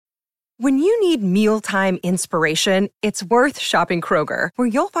When you need mealtime inspiration, it's worth shopping Kroger, where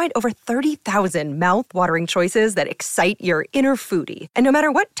you'll find over 30,000 mouth-watering choices that excite your inner foodie. And no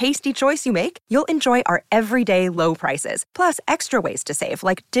matter what tasty choice you make, you'll enjoy our everyday low prices, plus extra ways to save,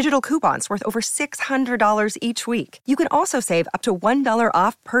 like digital coupons worth over $600 each week. You can also save up to $1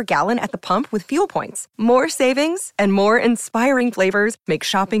 off per gallon at the pump with fuel points. More savings and more inspiring flavors make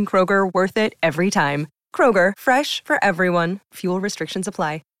shopping Kroger worth it every time. Kroger, fresh for everyone. Fuel restrictions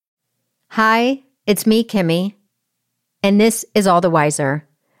apply. Hi, it's me, Kimmy, and this is All the Wiser,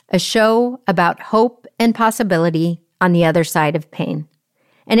 a show about hope and possibility on the other side of pain.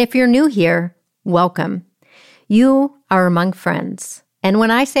 And if you're new here, welcome. You are among friends. And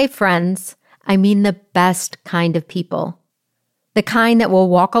when I say friends, I mean the best kind of people. The kind that will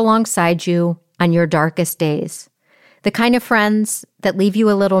walk alongside you on your darkest days. The kind of friends that leave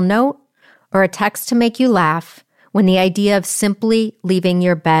you a little note or a text to make you laugh when the idea of simply leaving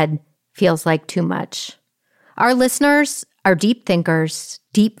your bed feels like too much. Our listeners are deep thinkers,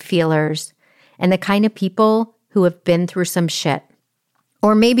 deep feelers, and the kind of people who have been through some shit.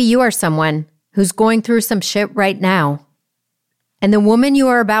 Or maybe you are someone who's going through some shit right now. And the woman you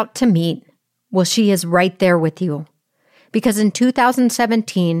are about to meet, well, she is right there with you. Because in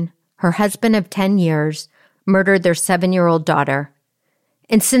 2017, her husband of 10 years murdered their 7-year-old daughter.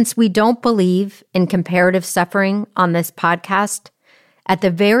 And since we don't believe in comparative suffering on this podcast, at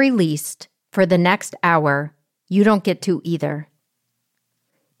the very least, for the next hour, you don't get to either.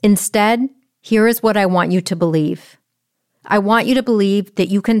 Instead, here is what I want you to believe. I want you to believe that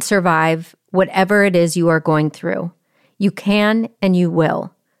you can survive whatever it is you are going through. You can and you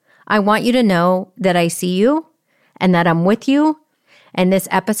will. I want you to know that I see you and that I'm with you. And this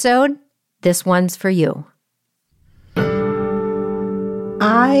episode, this one's for you.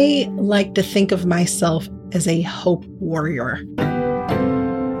 I like to think of myself as a hope warrior.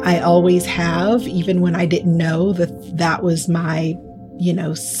 I always have, even when I didn't know that that was my,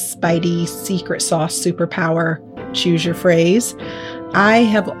 Spidey secret sauce superpower, choose your phrase. I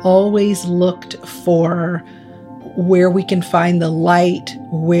have always looked for where we can find the light,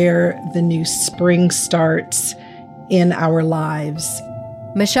 where the new spring starts in our lives.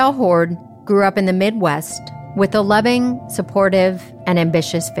 Michelle Hord grew up in the Midwest with a loving, supportive, and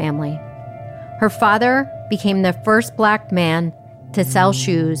ambitious family. Her father became the first Black man to sell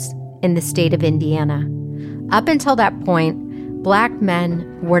shoes in the state of Indiana. Up until that point, Black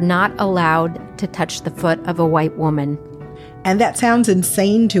men were not allowed to touch the foot of a white woman. And that sounds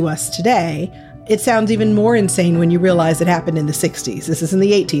insane to us today. It sounds even more insane when you realize it happened in the 60s. This is in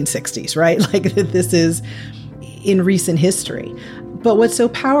the 1860s, right? Like this is in recent history. But what's so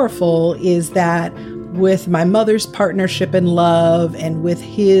powerful is that with my mother's partnership and love and with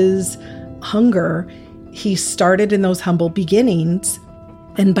his hunger, he started in those humble beginnings.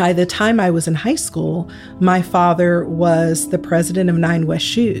 And by the time I was in high school, my father was the president of Nine West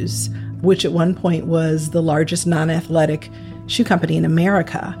Shoes, which at one point was the largest non-athletic shoe company in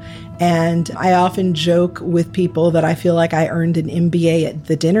America. And I often joke with people that I feel like I earned an MBA at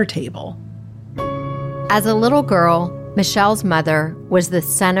the dinner table. As a little girl, Michelle's mother was the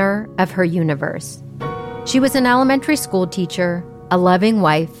center of her universe. She was an elementary school teacher, a loving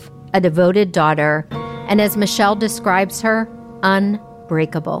wife, a devoted daughter, and as Michelle describes her,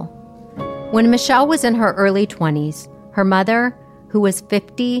 unbreakable. When Michelle was in her early 20s, her mother, who was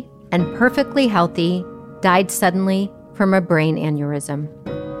 50 and perfectly healthy, died suddenly from a brain aneurysm.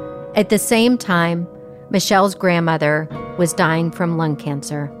 At the same time, Michelle's grandmother was dying from lung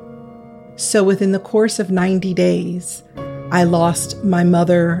cancer. So within the course of 90 days, I lost my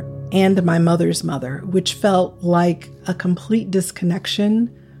mother and my mother's mother, which felt like a complete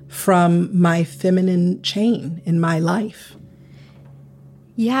disconnection from my feminine chain in my life.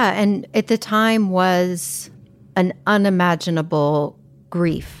 Yeah, and at the time was an unimaginable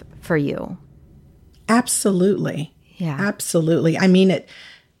grief for you. Absolutely. Yeah. Absolutely. I mean,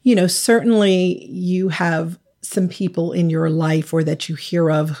 certainly you have some people in your life or that you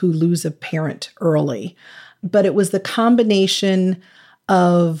hear of who lose a parent early, but it was the combination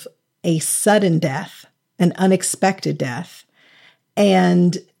of a sudden death, an unexpected death,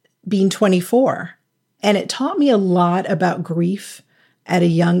 and being 24. And it taught me a lot about grief at a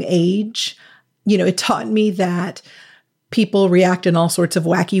young age. It taught me that people react in all sorts of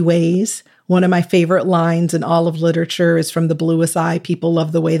wacky ways. One of my favorite lines in all of literature is from The Bluest Eye, people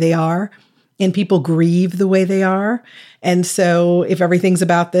love the way they are, and people grieve the way they are. And so if everything's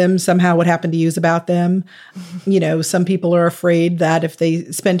about them, somehow what happened to you is about them. Some people are afraid that if they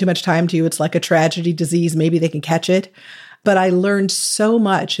spend too much time to you, it's like a tragedy disease, maybe they can catch it. But I learned so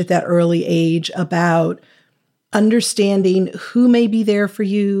much at that early age about understanding who may be there for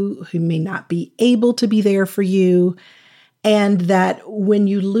you, who may not be able to be there for you, and that when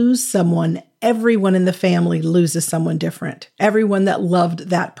you lose someone, everyone in the family loses someone different. Everyone that loved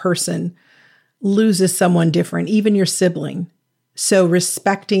that person loses someone different, even your sibling. So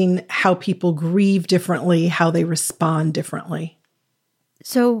respecting how people grieve differently, how they respond differently.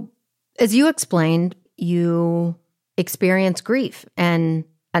 So, as you explained, you experience grief and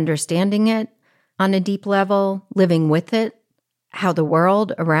understanding it on a deep level, living with it, how the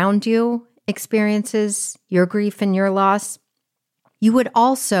world around you experiences your grief and your loss. You would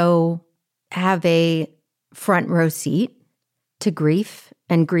also have a front row seat to grief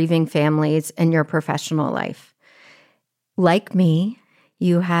and grieving families in your professional life. Like me,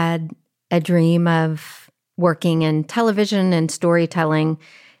 you had a dream of working in television and storytelling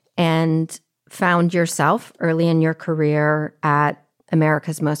and found yourself early in your career at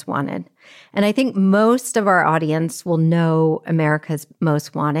America's Most Wanted. And I think most of our audience will know America's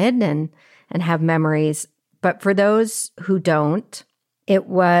Most Wanted and have memories. But for those who don't,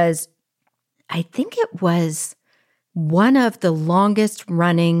 I think it was one of the longest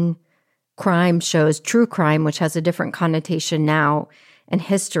running crime shows, true crime, which has a different connotation now in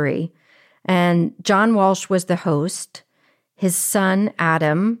history. And John Walsh was the host. His son,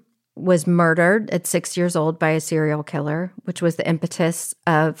 Adam, was murdered at 6 years old by a serial killer, which was the impetus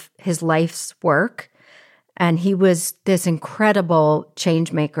of his life's work. And he was this incredible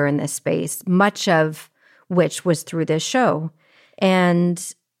change maker in this space, much of which was through this show.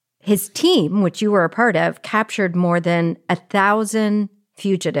 And his team, which you were a part of, captured more than 1,000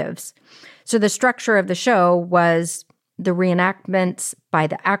 fugitives. So the structure of the show was the reenactments by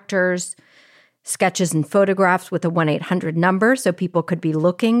the actors, sketches and photographs with a 1-800 number so people could be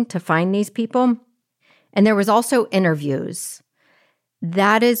looking to find these people. And there was also interviews.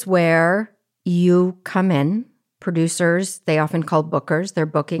 That is where you come in. Producers, they often call bookers, they're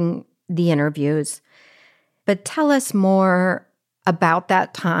booking the interviews. But tell us more about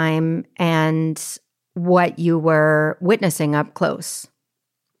that time and what you were witnessing up close.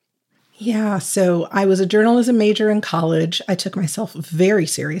 Yeah, so I was a journalism major in college. I took myself very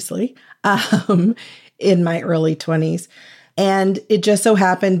seriously in my early 20s. And it just so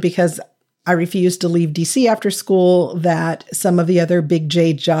happened, because I refused to leave DC after school, that some of the other big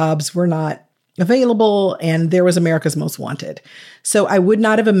J jobs were not available, and there was America's Most Wanted. So I would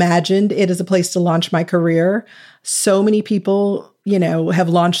not have imagined it as a place to launch my career. So many people, have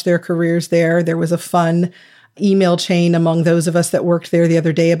launched their careers there. There was a fun email chain among those of us that worked there the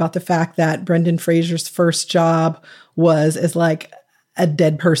other day about the fact that Brendan Fraser's first job was as like a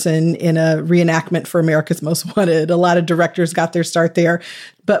dead person in a reenactment for America's Most Wanted. A lot of directors got their start there.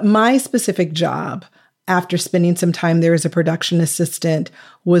 But my specific job, after spending some time there as a production assistant,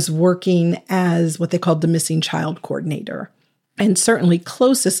 was working as what they called the missing child coordinator. And certainly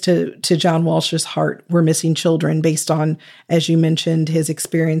closest to John Walsh's heart were missing children, based on, as you mentioned, his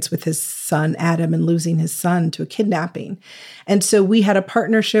experience with his son, Adam, and losing his son to a kidnapping. And so we had a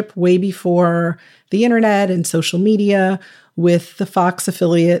partnership way before the internet and social media with the Fox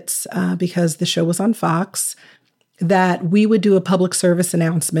affiliates, because the show was on Fox, that we would do a public service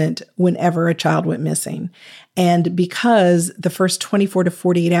announcement whenever a child went missing. And because the first 24 to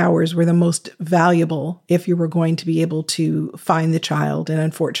 48 hours were the most valuable if you were going to be able to find the child, and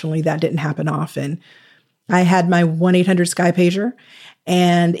unfortunately that didn't happen often, I had my 1-800 Sky Pager,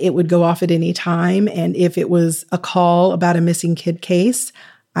 and it would go off at any time. And if it was a call about a missing kid case,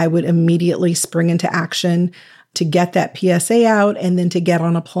 I would immediately spring into action to get that PSA out, and then to get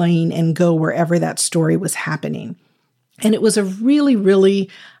on a plane and go wherever that story was happening. And it was a really, really,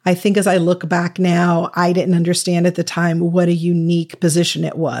 I think as I look back now, I didn't understand at the time what a unique position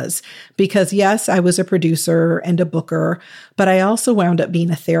it was. Because yes, I was a producer and a booker, but I also wound up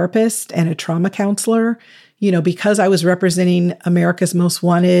being a therapist and a trauma counselor. Because I was representing America's Most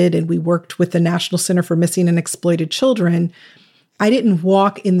Wanted, and we worked with the National Center for Missing and Exploited Children, I didn't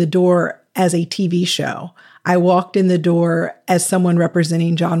walk in the door as a TV show. I walked in the door as someone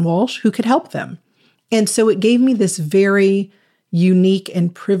representing John Walsh who could help them. And so it gave me this very unique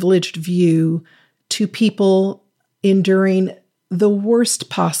and privileged view to people enduring the worst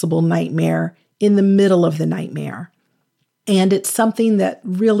possible nightmare in the middle of the nightmare. And it's something that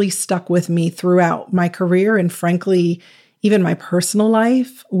really stuck with me throughout my career, and frankly, even my personal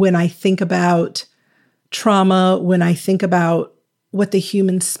life, when I think about trauma, when I think about what the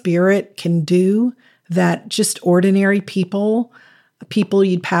human spirit can do, that just ordinary people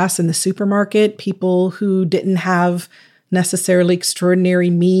you'd pass in the supermarket, people who didn't have necessarily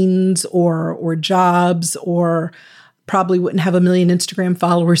extraordinary means or jobs or probably wouldn't have 1 million Instagram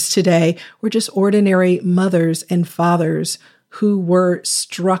followers today, were just ordinary mothers and fathers who were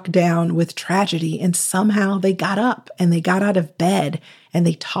struck down with tragedy. And somehow they got up and they got out of bed and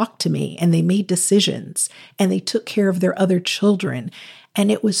they talked to me and they made decisions and they took care of their other children. And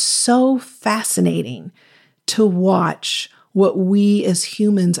it was so fascinating to watch what we as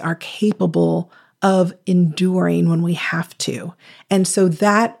humans are capable of enduring when we have to. And so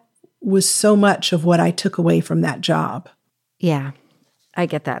that was so much of what I took away from that job. Yeah, I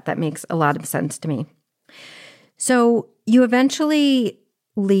get that. That makes a lot of sense to me. So you eventually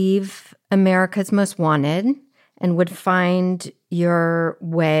leave America's Most Wanted and would find your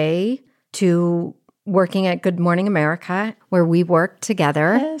way to working at Good Morning America, where we worked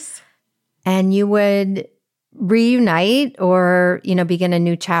together. Yes. And you would reunite or, begin a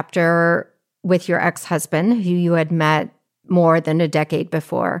new chapter with your ex-husband, who you had met more than a decade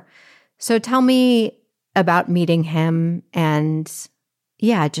before. So tell me about meeting him and,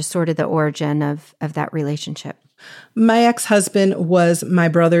 just sort of the origin of that relationship. My ex-husband was my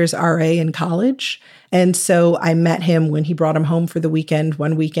brother's RA in college. And so I met him when he brought him home for the weekend,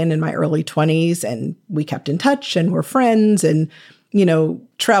 one weekend in my early 20s. And we kept in touch and were friends and,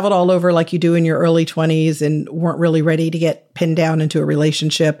 traveled all over like you do in your early 20s and weren't really ready to get pinned down into a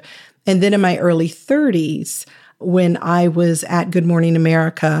relationship. And then in my early 30s, when I was at Good Morning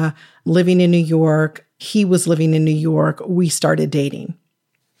America, living in New York, he was living in New York, we started dating.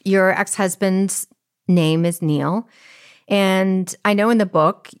 Your ex-husband's name is Neil. And I know in the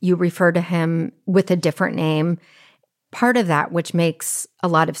book you refer to him with a different name. Part of that, which makes a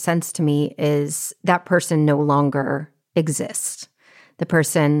lot of sense to me, is that person no longer exists. The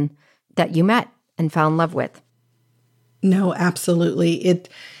person that you met and fell in love with. No, absolutely.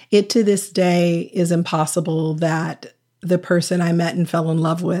 It to this day is impossible that the person I met and fell in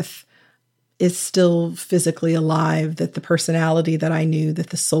love with is still physically alive, that the personality that I knew, that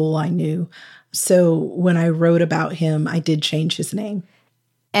the soul I knew. So when I wrote about him, I did change his name.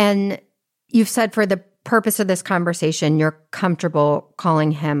 And you've said for the purpose of this conversation, you're comfortable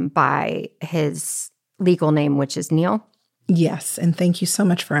calling him by his legal name, which is Neil? Yes, and thank you so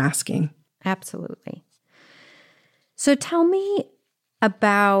much for asking. Absolutely. So tell me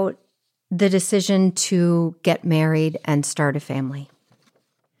about the decision to get married and start a family.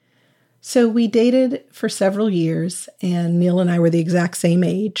 So we dated for several years, and Neil and I were the exact same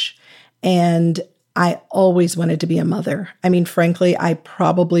age. And I always wanted to be a mother. I mean, frankly, I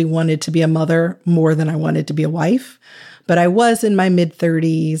probably wanted to be a mother more than I wanted to be a wife. But I was in my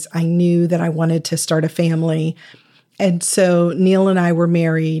mid-30s. I knew that I wanted to start a family. And so Neil and I were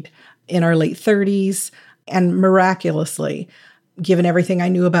married in our late 30s. And miraculously, given everything I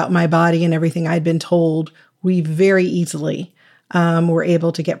knew about my body and everything I'd been told, we very easily were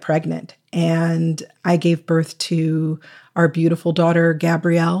able to get pregnant. And I gave birth to our beautiful daughter,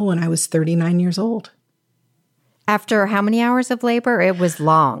 Gabrielle, when I was 39 years old. After how many hours of labor? It was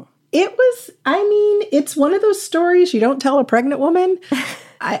long. It's one of those stories you don't tell a pregnant woman.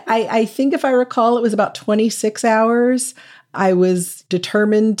 I think if I recall, it was about 26 hours. I was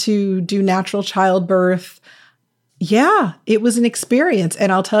determined to do natural childbirth. Yeah, it was an experience.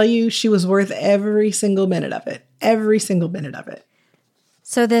 And I'll tell you, she was worth every single minute of it. Every single minute of it.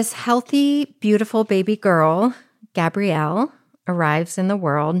 So this healthy, beautiful baby girl, Gabrielle, arrives in the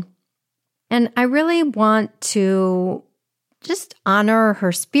world. And I really want to just honor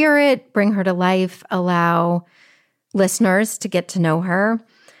her spirit, bring her to life, allow listeners to get to know her.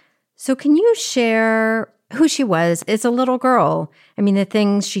 So can you share who she was as a little girl? I mean, the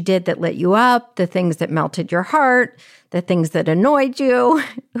things she did that lit you up, the things that melted your heart, the things that annoyed you.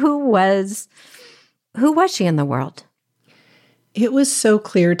 Who was she in the world? It was so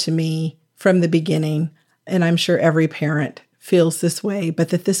clear to me from the beginning, and I'm sure every parent feels this way, but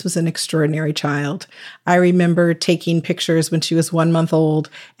that this was an extraordinary child. I remember taking pictures when she was 1 month old,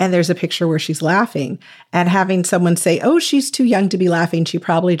 and there's a picture where she's laughing, and having someone say, "Oh, she's too young to be laughing. She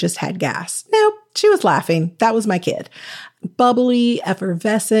probably just had gas." Nope, she was laughing. That was my kid. Bubbly,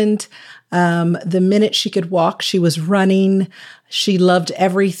 effervescent. The minute she could walk, she was running. She loved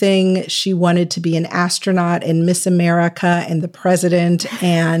everything. She wanted to be an astronaut and Miss America and the president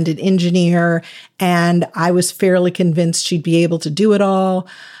and an engineer. And I was fairly convinced she'd be able to do it all.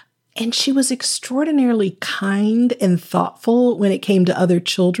 And she was extraordinarily kind and thoughtful when it came to other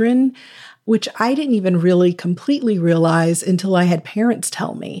children, which I didn't even really completely realize until I had parents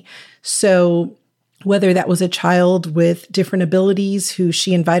tell me. So whether that was a child with different abilities who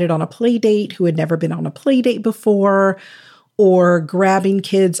she invited on a play date who had never been on a play date before, or grabbing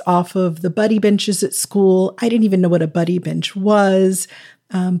kids off of the buddy benches at school. I didn't even know what a buddy bench was.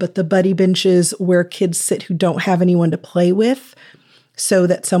 but the buddy benches where kids sit who don't have anyone to play with so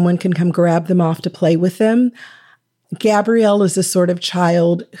that someone can come grab them off to play with them. Gabrielle is the sort of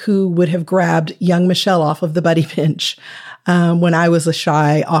child who would have grabbed young Michelle off of the buddy bench when I was a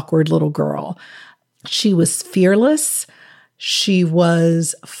shy, awkward little girl. She was fearless. She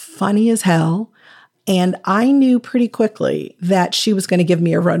was funny as hell. And I knew pretty quickly that she was going to give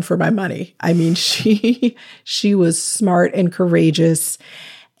me a run for my money. I mean, she was smart and courageous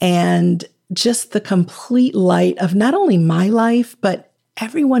and just the complete light of not only my life, but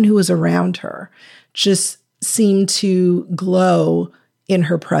everyone who was around her just seemed to glow in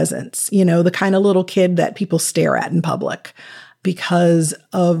her presence. You know, the kind of little kid that people stare at in public because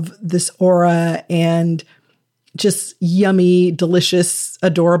of this aura and just yummy, delicious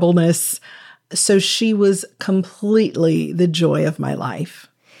adorableness. So she was completely the joy of my life.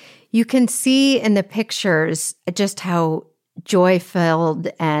 You can see in the pictures just how joy-filled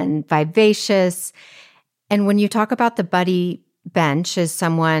and vivacious. And when you talk about the buddy bench as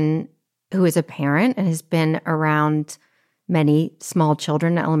someone who is a parent and has been around many small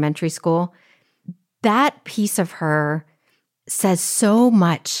children in elementary school, that piece of her says so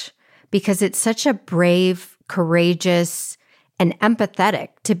much because it's such a brave, courageous, and empathetic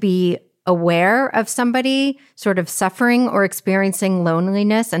to be aware of somebody sort of suffering or experiencing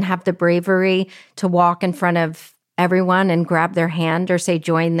loneliness and have the bravery to walk in front of everyone and grab their hand or say,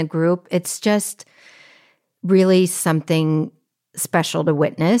 join the group. It's just really something special to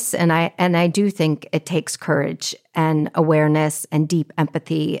witness. And I do think it takes courage and awareness and deep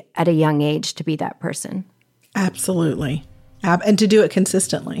empathy at a young age to be that person. Absolutely. And to do it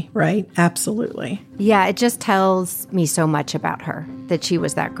consistently, right? Absolutely. Yeah, it just tells me so much about her, that she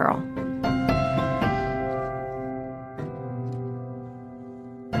was that girl.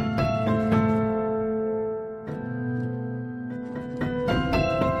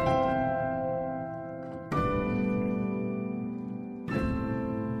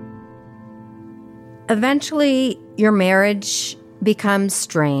 Eventually, your marriage becomes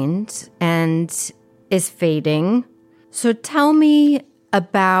strained and is fading. So tell me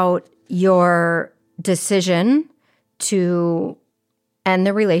about your decision to end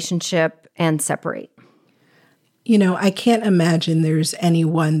the relationship and separate. You know, I can't imagine there's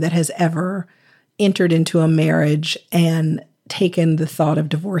anyone that has ever entered into a marriage and taken the thought of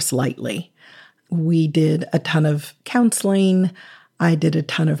divorce lightly. We did a ton of counseling. I did a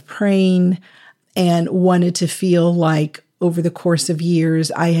ton of praying and wanted to feel like over the course of years,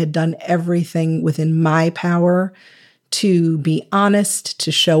 I had done everything within my power to be honest,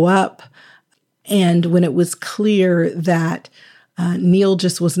 to show up. And when it was clear that Neil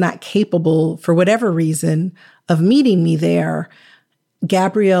just was not capable, for whatever reason, of meeting me there,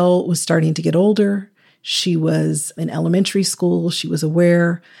 Gabrielle was starting to get older. She was in elementary school. She was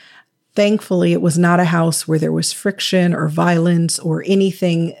aware. Thankfully, it was not a house where there was friction or violence or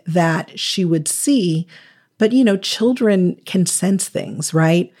anything that she would see. But, you know, children can sense things,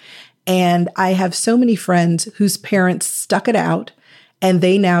 right? And I have so many friends whose parents stuck it out and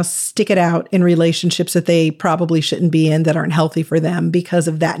they now stick it out in relationships that they probably shouldn't be in, that aren't healthy for them because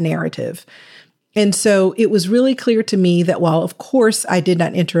of that narrative. And so it was really clear to me that while, of course, I did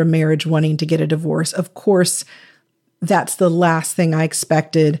not enter a marriage wanting to get a divorce, of course, that's the last thing I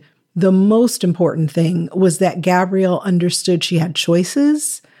expected. The most important thing was that Gabrielle understood she had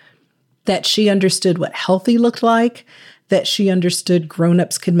choices, that she understood what healthy looked like, that she understood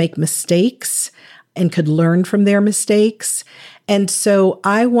grown-ups could make mistakes and could learn from their mistakes. And so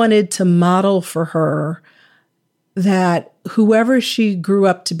I wanted to model for her that whoever she grew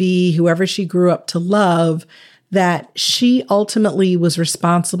up to be, whoever she grew up to love, that she ultimately was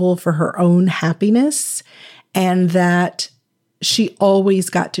responsible for her own happiness and that she always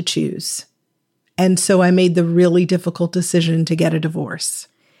got to choose. And so I made the really difficult decision to get a divorce.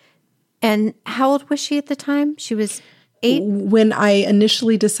 And how old was she at the time? She was 8? When I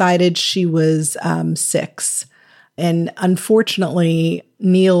initially decided, she was 6. And unfortunately,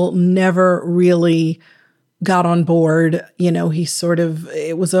 Neil never really got on board. You know,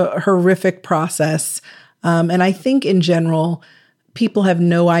 it was a horrific process. And I think in general, people have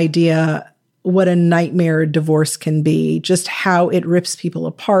no idea what a nightmare divorce can be, just how it rips people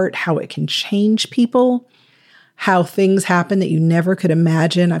apart, how it can change people, how things happen that you never could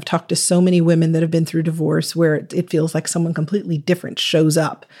imagine. I've talked to so many women that have been through divorce where it feels like someone completely different shows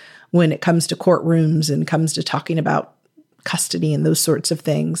up when it comes to courtrooms and comes to talking about custody and those sorts of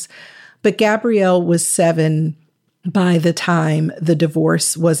things. But Gabrielle was 7 by the time the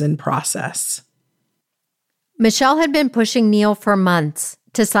divorce was in process. Michelle had been pushing Neil for months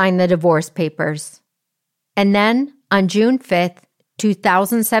to sign the divorce papers. And then on June 5th,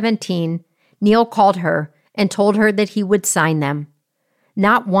 2017, Neil called her and told her that he would sign them.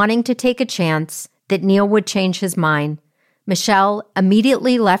 Not wanting to take a chance that Neil would change his mind, Michelle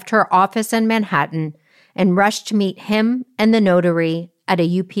immediately left her office in Manhattan and rushed to meet him and the notary at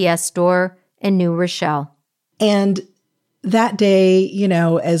a UPS store in New Rochelle. And that day,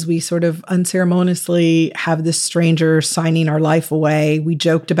 as we sort of unceremoniously have this stranger signing our life away, we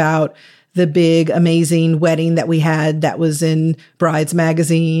joked about the big, amazing wedding that we had that was in Brides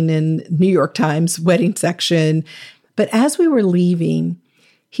Magazine and New York Times wedding section. But as we were leaving,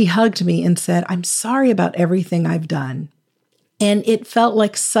 he hugged me and said, "I'm sorry about everything I've done." And it felt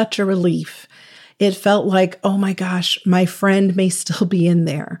like such a relief. It felt like, oh my gosh, my friend may still be in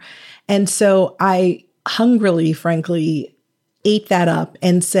there. And so I hungrily, frankly, ate that up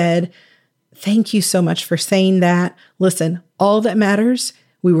and said, "Thank you so much for saying that. Listen, all that matters,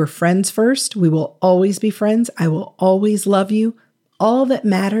 we were friends first. We will always be friends. I will always love you. All that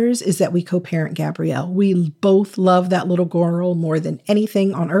matters is that we co-parent Gabrielle. We both love that little girl more than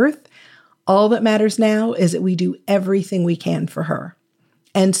anything on earth. All that matters now is that we do everything we can for her."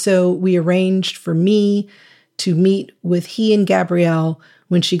 And so we arranged for me to meet with he and Gabrielle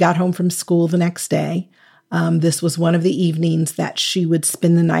when she got home from school the next day. This was one of the evenings that she would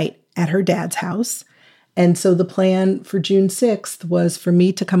spend the night at her dad's house. And so the plan for June 6th was for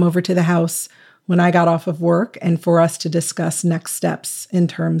me to come over to the house when I got off of work and for us to discuss next steps in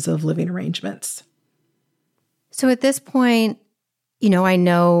terms of living arrangements. So at this point, I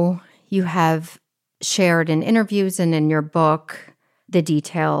know you have shared in interviews and in your book the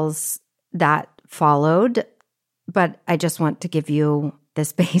details that followed, but I just want to give you the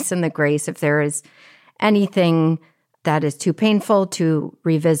space and the grace if there is anything that is too painful to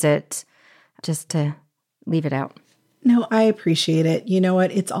revisit, just to leave it out. No, I appreciate it. You know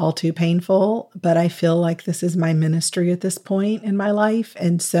what? It's all too painful, but I feel like this is my ministry at this point in my life.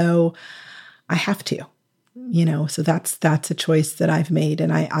 And so I have to, so that's a choice that I've made.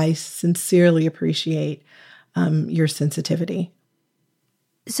 And I sincerely appreciate your sensitivity.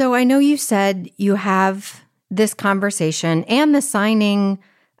 So I know you said you have this conversation and the signing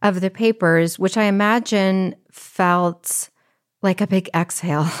of the papers, which I imagine felt like a big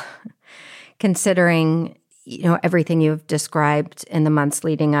exhale, considering, everything you've described in the months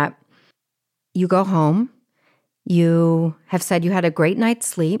leading up. You go home. You have said you had a great night's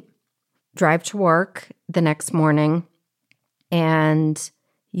sleep, drive to work the next morning, and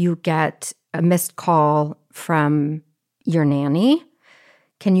you get a missed call from your nanny.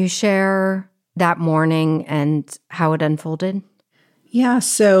 Can you share that morning and how it unfolded? Yeah.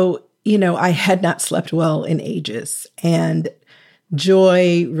 So, I had not slept well in ages, and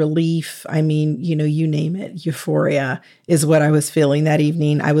joy, relief, you name it, euphoria is what I was feeling that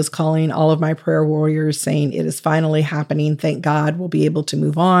evening. I was calling all of my prayer warriors saying, "It is finally happening. Thank God we'll be able to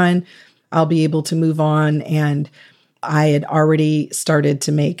move on. I'll be able to move on." And I had already started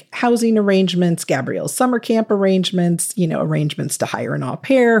to make housing arrangements, Gabrielle's summer camp arrangements, arrangements to hire an au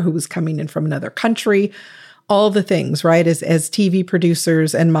pair who was coming in from another country, all the things, right? As TV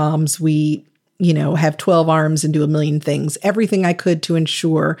producers and moms, we, have 12 arms and do a million things, everything I could to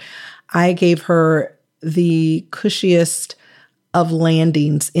ensure I gave her the cushiest of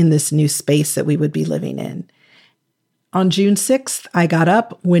landings in this new space that we would be living in. On June 6th, I got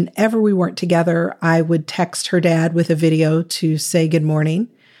up. Whenever we weren't together, I would text her dad with a video to say good morning.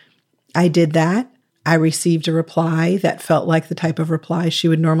 I did that. I received a reply that felt like the type of reply she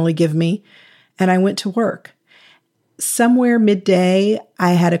would normally give me, and I went to work. Somewhere midday,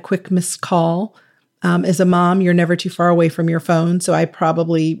 I had a quick missed call. As a mom, you're never too far away from your phone, so I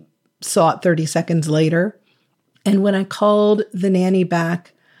probably saw it 30 seconds later. And when I called the nanny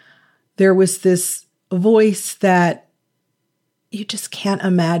back, there was this voice that you just can't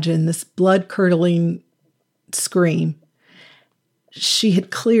imagine, this blood-curdling scream. She had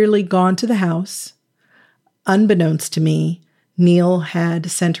clearly gone to the house. Unbeknownst to me, Neil had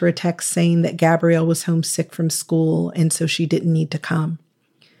sent her a text saying that Gabrielle was homesick from school, and so she didn't need to come.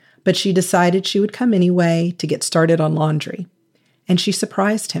 But she decided she would come anyway to get started on laundry. And she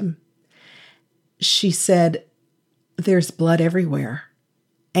surprised him. She said, "There's blood everywhere."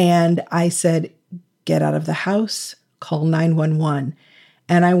 And I said, "Get out of the house, call 911.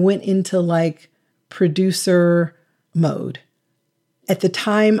 And I went into producer mode. At the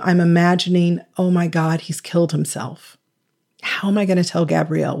time, I'm imagining, oh my God, he's killed himself. How am I going to tell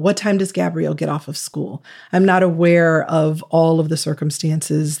Gabrielle? What time does Gabrielle get off of school? I'm not aware of all of the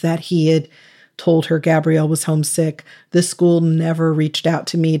circumstances that he had told her Gabrielle was homesick. The school never reached out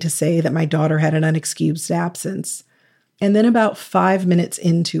to me to say that my daughter had an unexcused absence. And then about 5 minutes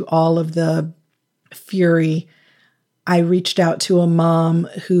into all of the fury, I reached out to a mom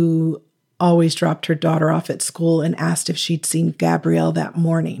who always dropped her daughter off at school and asked if she'd seen Gabrielle that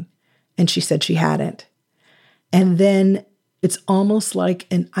morning. And she said she hadn't. And then it's almost like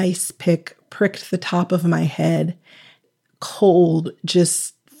an ice pick pricked the top of my head. Cold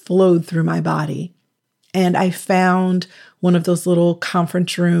just flowed through my body. And I found one of those little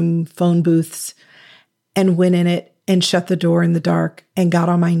conference room phone booths and went in it and shut the door in the dark and got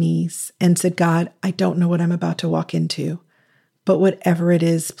on my knees and said, God, I don't know what I'm about to walk into, but whatever it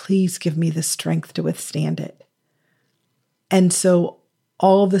is, please give me the strength to withstand it. And so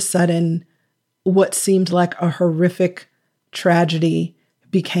all of a sudden, what seemed like a horrific tragedy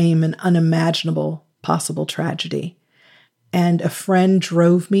became an unimaginable possible tragedy. And a friend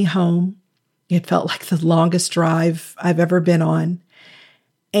drove me home. It felt like the longest drive I've ever been on.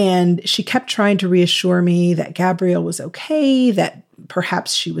 And she kept trying to reassure me that Gabrielle was okay, that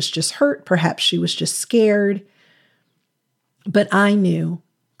perhaps she was just hurt, perhaps she was just scared. But I knew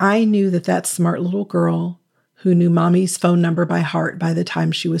that smart little girl who knew mommy's phone number by heart by the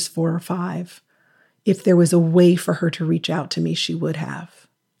time she was 4 or 5, if there was a way for her to reach out to me, she would have.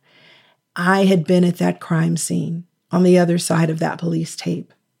 I had been at that crime scene on the other side of that police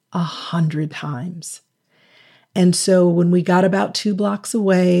tape 100 times. And so when we got about 2 blocks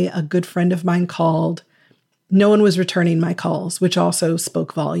away, a good friend of mine called. No one was returning my calls, which also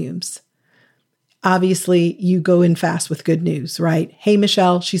spoke volumes. Obviously, you go in fast with good news, right? Hey,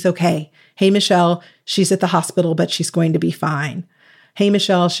 Michelle, she's okay. Hey, Michelle, she's at the hospital, but she's going to be fine. Hey,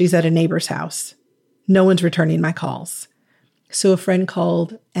 Michelle, she's at a neighbor's house. No one's returning my calls. So a friend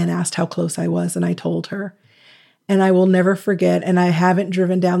called and asked how close I was, and I told her. And I will never forget, and I haven't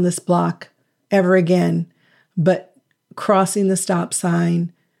driven down this block ever again, but crossing the stop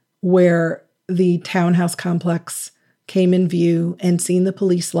sign where the townhouse complex came in view and seeing the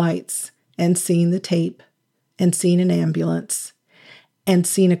police lights and seeing the tape and seeing an ambulance and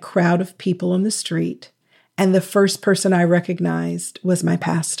seeing a crowd of people on the street. And the first person I recognized was my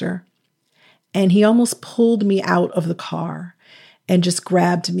pastor. And he almost pulled me out of the car and just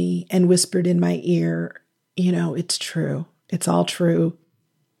grabbed me and whispered in my ear, you know, it's true. It's all true.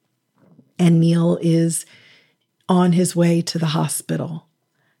 And Neil is on his way to the hospital.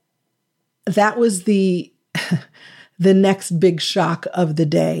 That was the next big shock of the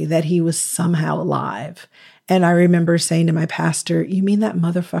day, that he was somehow alive. And I remember saying to my pastor, you mean that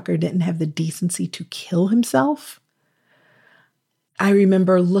motherfucker didn't have the decency to kill himself? I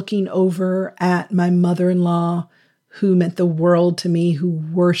remember looking over at my mother-in-law, who meant the world to me, who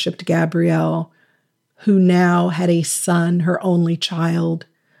worshiped Gabrielle, who now had a son, her only child,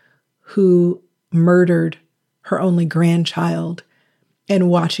 who murdered her only grandchild, and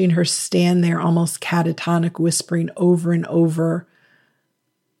watching her stand there almost catatonic, whispering over and over,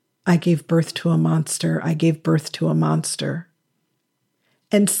 I gave birth to a monster. I gave birth to a monster.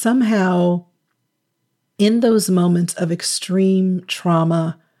 And somehow, in those moments of extreme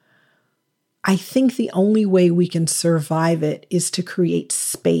trauma, I think the only way we can survive it is to create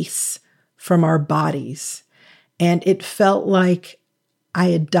space from our bodies. And it felt like I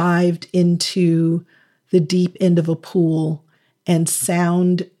had dived into the deep end of a pool, and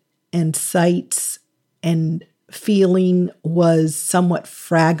sound and sights and feeling was somewhat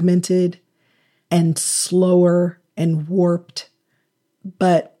fragmented and slower and warped.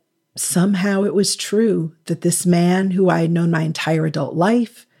 But somehow it was true that this man who I had known my entire adult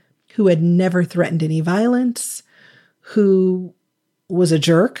life, who had never threatened any violence, who was a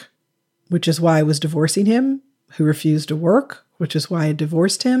jerk, which is why I was divorcing him, who refused to work, which is why I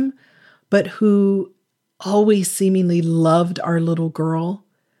divorced him, but who always seemingly loved our little girl,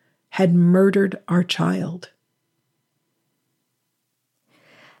 had murdered our child.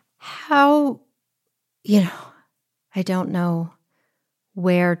 How, I don't know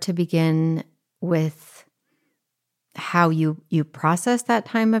where to begin with how you process that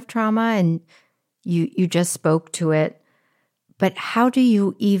time of trauma, and you just spoke to it, but how do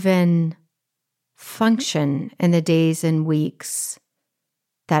you even function in the days and weeks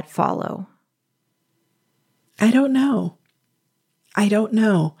that follow? I don't know. I don't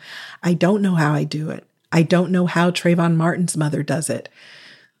know how I do it. I don't know how Trayvon Martin's mother does it.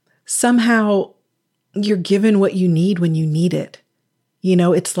 Somehow you're given what you need when you need it. You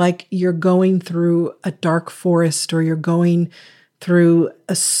know, it's like you're going through a dark forest or you're going through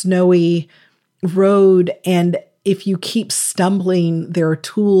a snowy road, and if you keep stumbling, there are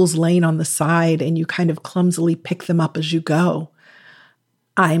tools laying on the side and you kind of clumsily pick them up as you go.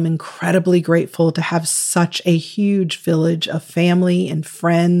 I'm incredibly grateful to have such a huge village of family and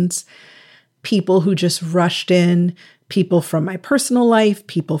friends, people who just rushed in, people from my personal life,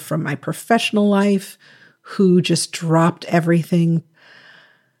 people from my professional life, who just dropped everything.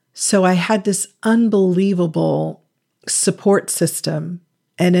 So I had this unbelievable support system.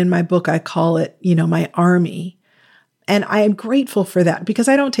 And in my book, I call it, my army. And I am grateful for that because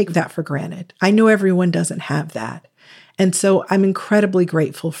I don't take that for granted. I know everyone doesn't have that. And so I'm incredibly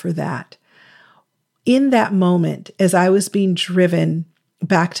grateful for that. In that moment, as I was being driven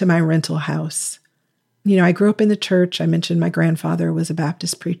back to my rental house, I grew up in the church. I mentioned my grandfather was a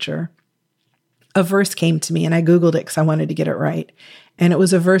Baptist preacher. A verse came to me and I Googled it because I wanted to get it right. And it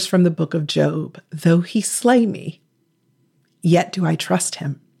was a verse from the book of Job. Though he slay me, yet do I trust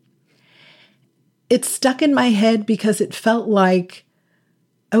him. It stuck in my head because it felt like,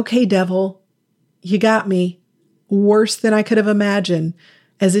 okay, devil, you got me. Worse than I could have imagined.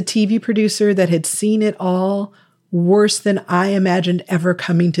 As a TV producer that had seen it all, worse than I imagined ever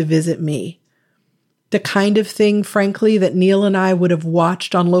coming to visit me. The kind of thing, frankly, that Neil and I would have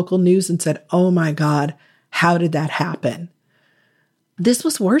watched on local news and said, oh my God, how did that happen? This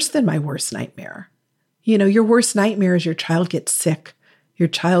was worse than my worst nightmare. Your worst nightmare is your child gets sick. Your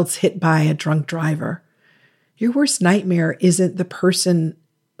child's hit by a drunk driver. Your worst nightmare isn't the person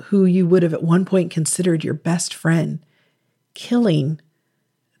who you would have at one point considered your best friend killing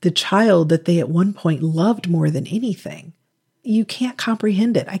the child that they at one point loved more than anything. You can't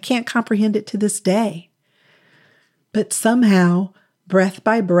comprehend it. I can't comprehend it to this day. But somehow, breath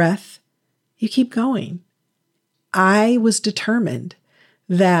by breath, you keep going. I was determined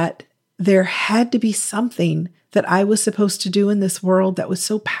that there had to be something that I was supposed to do in this world that was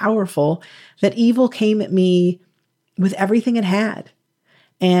so powerful that evil came at me with everything it had.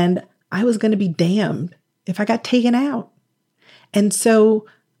 And I was going to be damned if I got taken out. And so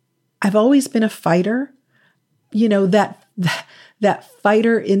I've always been a fighter. That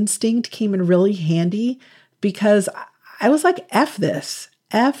fighter instinct came in really handy because I was like, F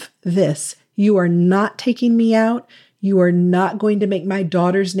this. You are not taking me out. You are not going to make my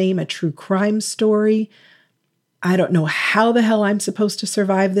daughter's name a true crime story. I don't know how the hell I'm supposed to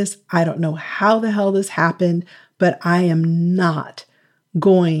survive this. I don't know how the hell this happened, but I am not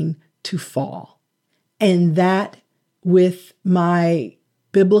going to fall. And that, with my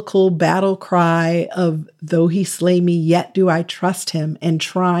biblical battle cry of though he slay me, yet do I trust him, and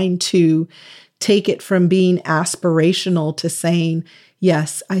trying to take it from being aspirational to saying,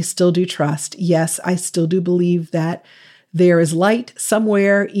 yes, I still do trust. Yes, I still do believe that there is light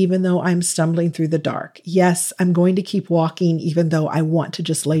somewhere, even though I'm stumbling through the dark. Yes, I'm going to keep walking, even though I want to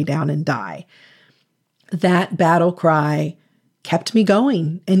just lay down and die. That battle cry kept me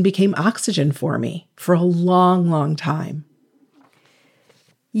going and became oxygen for me for a long, long time.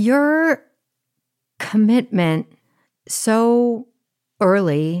 Your commitment so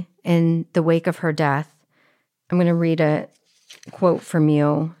early in the wake of her death, I'm going to read a quote from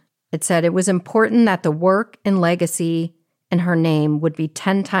you. It said, it was important that the work and legacy in her name would be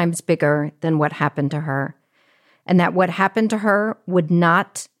 10 times bigger than what happened to her, and that what happened to her would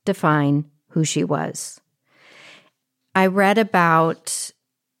not define who she was. I read about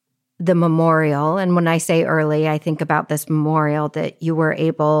the memorial, and when I say early, I think about this memorial that you were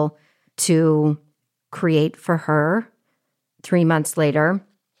able to create for her 3 months later.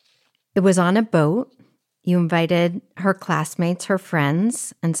 It was on a boat. You invited her classmates, her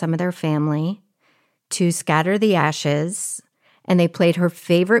friends, and some of their family to scatter the ashes, and they played her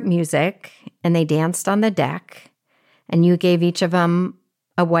favorite music, and they danced on the deck, and you gave each of them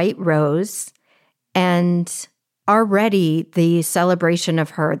a white rose, and already the celebration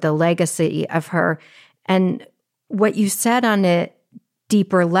of her, the legacy of her, and what you said on a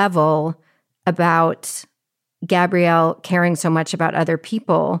deeper level about Gabrielle caring so much about other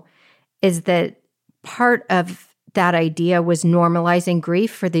people is that part of that idea was normalizing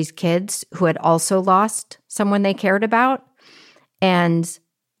grief for these kids who had also lost someone they cared about, and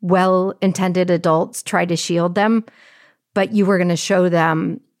well-intended adults tried to shield them, but you were going to show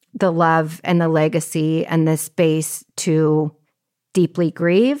them the love and the legacy and the space to deeply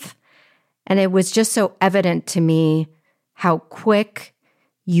grieve. And it was just so evident to me how quick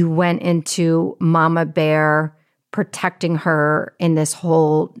you went into Mama Bear, protecting her in this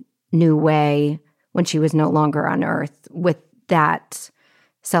whole new way when she was no longer on Earth with that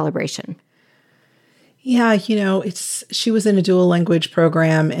celebration. Yeah, she was in a dual language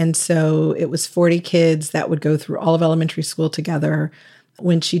program. And so it was 40 kids that would go through all of elementary school together.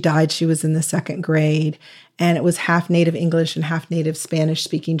 When she died, she was in the 2nd grade, and it was half native English and half native Spanish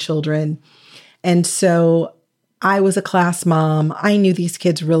speaking children. And so I was a class mom. I knew these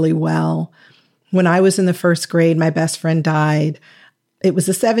kids really well. When I was in the 1st grade, my best friend died. It was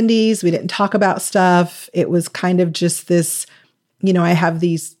the 70s. We didn't talk about stuff. It was kind of just this, I have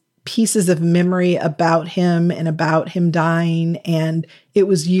these pieces of memory about him and about him dying. And it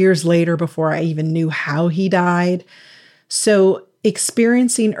was years later before I even knew how he died. So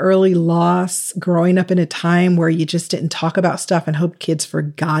experiencing early loss, growing up in a time where you just didn't talk about stuff and hoped kids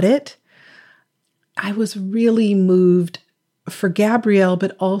forgot it, I was really moved for Gabrielle,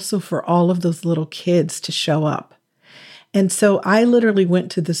 but also for all of those little kids to show up. And so I literally went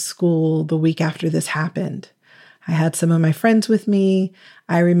to the school the week after this happened. I had some of my friends with me.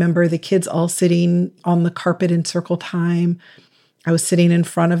 I remember the kids all sitting on the carpet in circle time. I was sitting in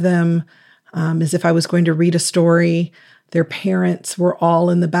front of them as if I was going to read a story. Their parents were all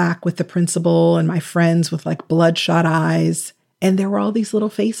in the back with the principal and my friends with like bloodshot eyes. And there were all these little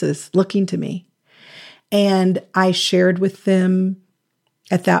faces looking to me. And I shared with them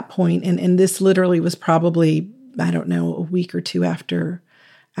at that point, and this literally was probably, I don't know, a week or two after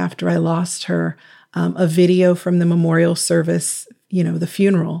I lost her, a video from the memorial service, the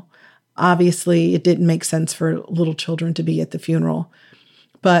funeral. Obviously, it didn't make sense for little children to be at the funeral.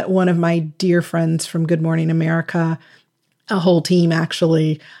 But one of my dear friends from Good Morning America, a whole team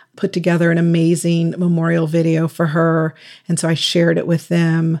actually put together an amazing memorial video for her. And so I shared it with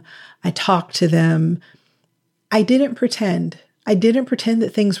them. I talked to them. I didn't pretend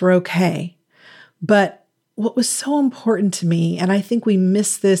that things were okay. But what was so important to me, and I think we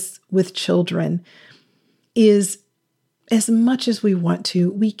miss this with children, is as much as we want to,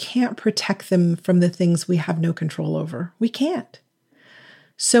 we can't protect them from the things we have no control over. We can't.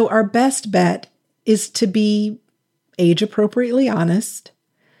 So our best bet is to be age appropriately honest,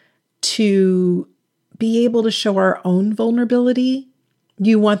 to be able to show our own vulnerability.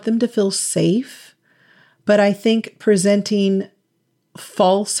 You want them to feel safe. But I think presenting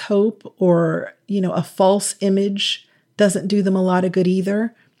false hope or, a false image doesn't do them a lot of good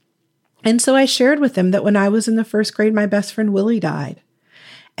either. And so I shared with them that when I was in the first grade, my best friend Willie died,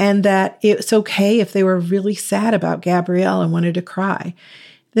 and that it's okay if they were really sad about Gabrielle and wanted to cry,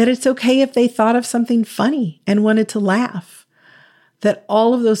 that it's okay if they thought of something funny and wanted to laugh, that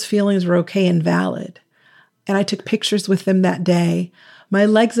all of those feelings were okay and valid. And I took pictures with them that day. My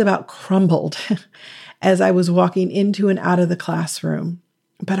legs about crumbled as I was walking into and out of the classroom.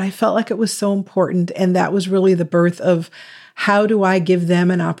 But I felt like it was so important. And that was really the birth of how do I give them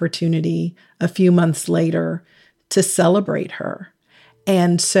an opportunity a few months later to celebrate her.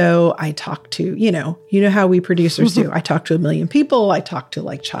 And so I talked to, you know how we producers do. I talked to a million people. I talked to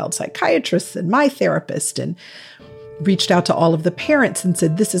like child psychiatrists and my therapist, and reached out to all of the parents and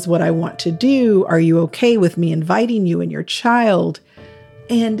said, this is what I want to do. Are you okay with me inviting you and your child?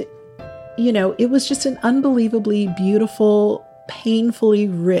 And it was just an unbelievably beautiful, painfully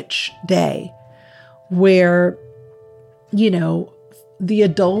rich day where, the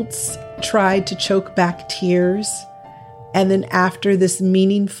adults tried to choke back tears. And then after this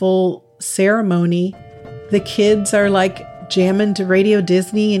meaningful ceremony, the kids are like jamming to Radio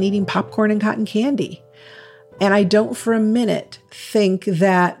Disney and eating popcorn and cotton candy. And I don't for a minute think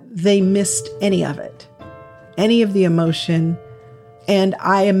that they missed any of it, any of the emotion. And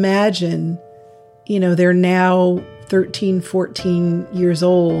I imagine, they're now 13, 14 years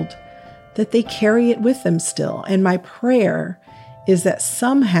old, that they carry it with them still. And my prayer is that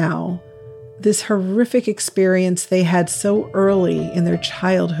somehow this horrific experience they had so early in their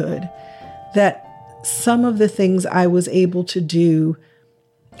childhood, that some of the things I was able to do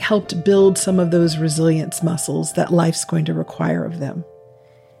helped build some of those resilience muscles that life's going to require of them.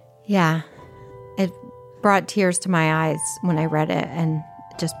 Yeah. It brought tears to my eyes when I read it, and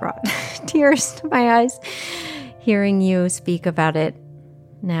it just brought tears to my eyes hearing you speak about it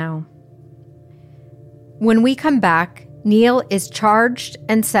now. When we come back, Neil is charged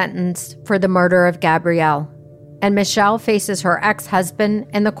and sentenced for the murder of Gabrielle, and Michelle faces her ex-husband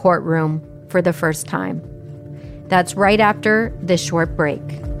in the courtroom for the first time. That's right after this short break.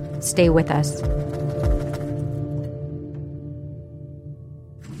 Stay with us.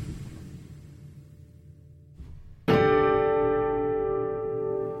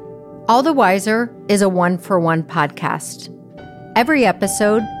 All the Wiser is a one-for-one podcast. Every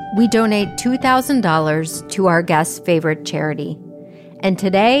episode, we donate $2,000 to our guest's favorite charity. And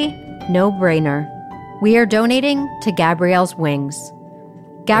today, no brainer. We are donating to Gabrielle's Wings.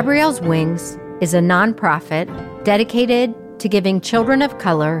 Gabrielle's Wings is a nonprofit dedicated to giving children of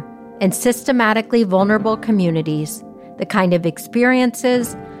color in systematically vulnerable communities the kind of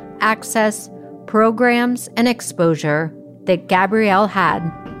experiences, access, programs, and exposure that Gabrielle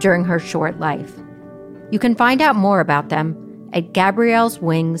had during her short life. You can find out more about them at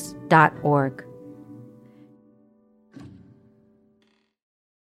gabrielleswings.org.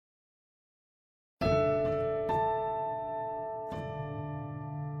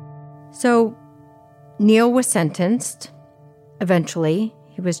 So Neil was sentenced. Eventually,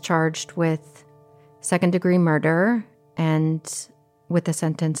 he was charged with second-degree murder and with a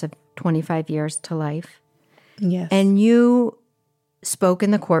sentence of 25 years to life. Yes. And you spoke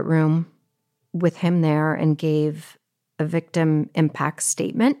in the courtroom with him there and gave a victim impact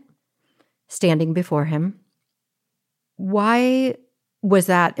statement standing before him. Why was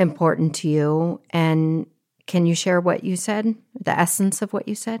that important to you? And can you share what you said, the essence of what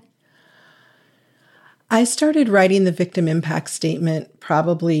you said? I started writing the victim impact statement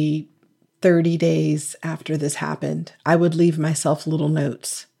probably 30 days after this happened. I would leave myself little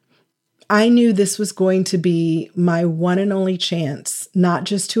notes. I knew this was going to be my one and only chance, not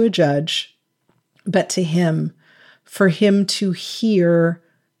just to a judge, but to him, for him to hear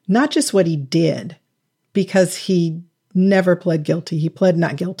not just what he did, because he never pled guilty. He pled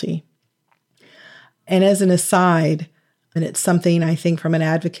not guilty. And as an aside, and it's something I think from an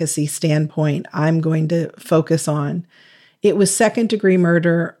advocacy standpoint I'm going to focus on, it was second-degree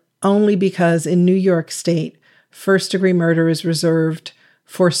murder only because in New York State, first-degree murder is reserved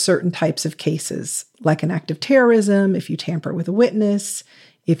for certain types of cases, like an act of terrorism, if you tamper with a witness,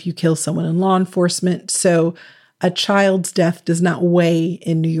 if you kill someone in law enforcement. So a child's death does not weigh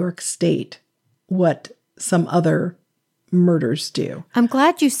in New York State what some other murders do. I'm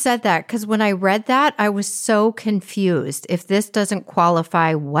glad you said that, because when I read that, I was so confused. If this doesn't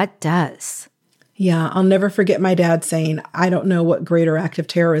qualify, what does? Yeah, I'll never forget my dad saying, I don't know what greater act of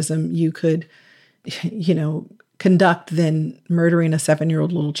terrorism you could, conduct than murdering a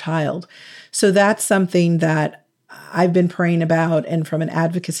 7-year-old little child. So that's something that I've been praying about. And from an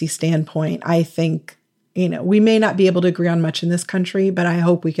advocacy standpoint, I think, we may not be able to agree on much in this country, but I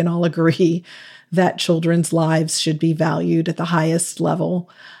hope we can all agree that children's lives should be valued at the highest level.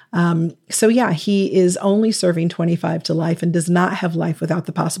 So yeah, he is only serving 25 to life and does not have life without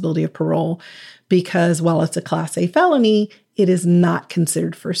the possibility of parole, because while it's a Class A felony, it is not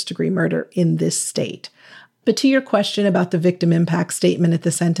considered first-degree murder in this state. But to your question about the victim impact statement at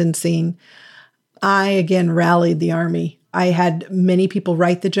the sentencing, I again rallied the Army. I had many people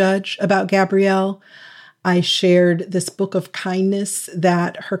write the judge about Gabrielle. I shared this book of kindness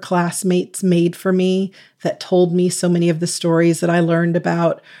that her classmates made for me that told me so many of the stories that I learned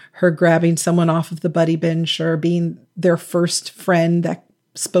about her grabbing someone off of the buddy bench or being their first friend that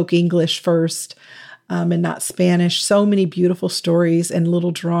spoke English first and not Spanish. So many beautiful stories and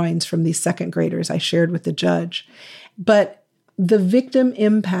little drawings from these second graders I shared with the judge. But the victim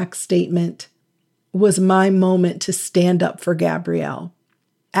impact statement was my moment to stand up for Gabrielle.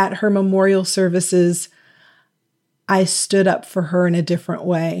 At her memorial services, I stood up for her in a different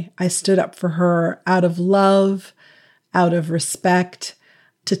way. I stood up for her out of love, out of respect,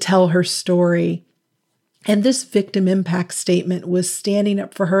 to tell her story. And this victim impact statement was standing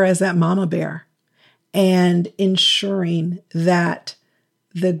up for her as that mama bear and ensuring that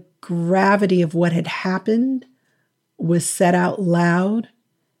the gravity of what had happened was said out loud,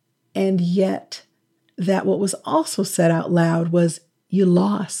 and yet that what was also said out loud was, you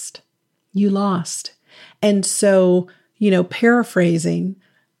lost. You lost. And so, paraphrasing,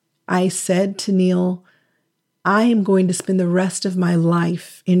 I said to Neil, I am going to spend the rest of my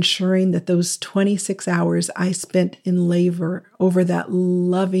life ensuring that those 26 hours I spent in labor over that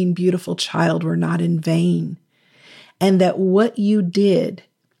loving, beautiful child were not in vain. And that what you did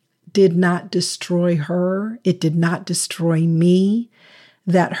not destroy her. It did not destroy me.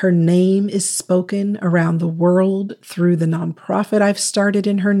 That her name is spoken around the world through the nonprofit I've started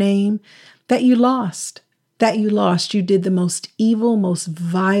in her name. That you lost. That you lost. You did the most evil, most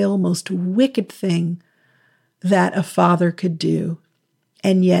vile, most wicked thing that a father could do.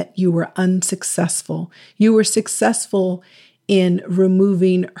 And yet you were unsuccessful. You were successful in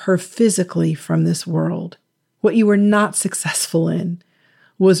removing her physically from this world. What you were not successful in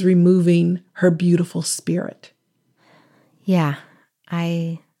was removing her beautiful spirit. Yeah,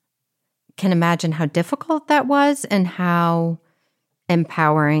 I can imagine how difficult that was and how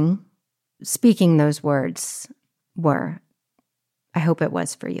empowering speaking those words were. I hope it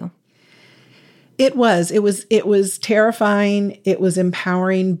was for you. It was terrifying. It was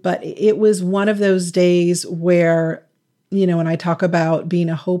empowering, but it was one of those days where, when I talk about being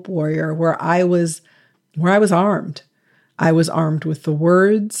a hope warrior, where I was armed. I was armed with the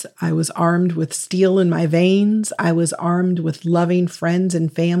words. I was armed with steel in my veins. I was armed with loving friends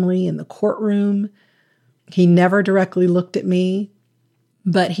and family in the courtroom. He never directly looked at me,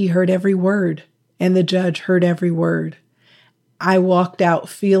 but he heard every word, and the judge heard every word. I walked out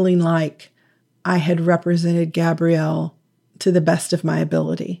feeling like I had represented Gabrielle to the best of my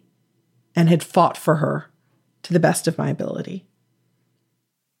ability and had fought for her to the best of my ability.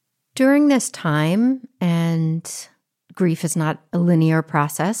 During this time, and grief is not a linear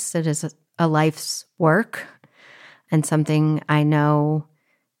process, it is a life's work and something I know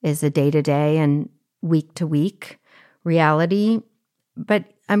is a day-to-day and week-to-week reality. But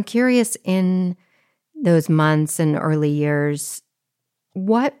I'm curious, in those months and early years,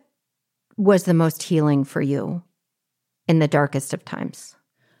 what was the most healing for you in the darkest of times?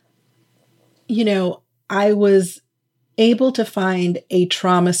 I was able to find a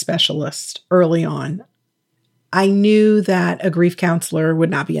trauma specialist early on. I knew that a grief counselor would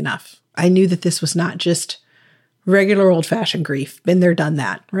not be enough. I knew that this was not just regular old-fashioned grief. Been there, done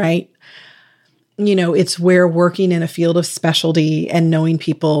that, right? It's where working in a field of specialty and knowing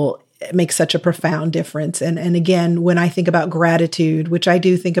people makes such a profound difference. And again, when I think about gratitude, which I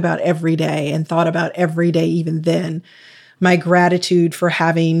do think about every day and thought about every day even then, my gratitude for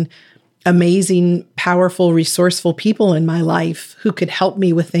having amazing, powerful, resourceful people in my life who could help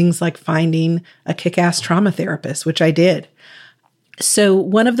me with things like finding a kick-ass trauma therapist, which I did. So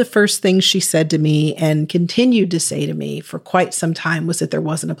one of the first things she said to me and continued to say to me for quite some time was that there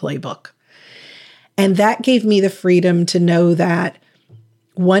wasn't a playbook. And that gave me the freedom to know that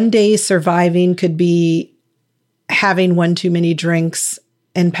one day surviving could be having one too many drinks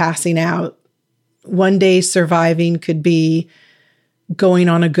and passing out. One day surviving could be going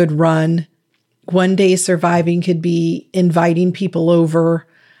on a good run. One day surviving could be inviting people over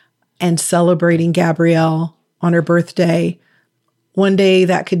and celebrating Gabrielle on her birthday. One day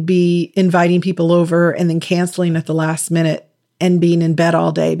that could be inviting people over and then canceling at the last minute and being in bed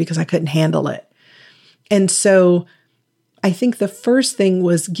all day because I couldn't handle it. And so I think the first thing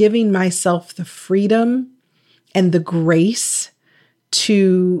was giving myself the freedom and the grace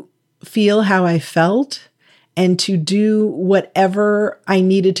to feel how I felt and to do whatever I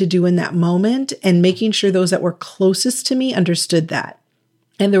needed to do in that moment, and making sure those that were closest to me understood that.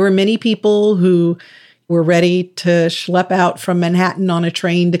 And there were many people who were ready to schlep out from Manhattan on a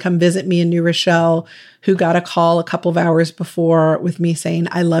train to come visit me in New Rochelle, who got a call a couple of hours before with me saying,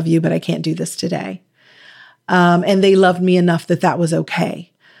 I love you, but I can't do this today. And they loved me enough that that was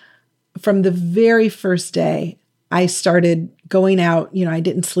okay. From the very first day, I started going out. I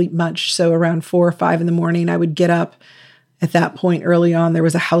didn't sleep much. So around 4 or 5 in the morning, I would get up. At that point early on, there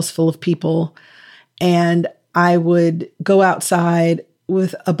was a house full of people. And I would go outside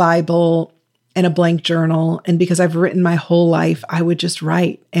with a Bible and a blank journal. And because I've written my whole life, I would just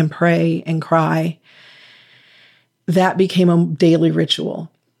write and pray and cry. That became a daily ritual.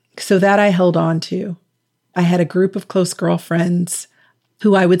 So that I held on to. I had a group of close girlfriends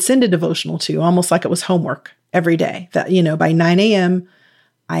who I would send a devotional to, almost like it was homework every day. That, by 9 a.m.,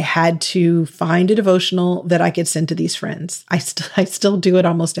 I had to find a devotional that I could send to these friends. I still do it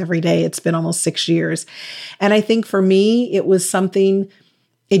almost every day. It's been almost 6 years. And I think for me,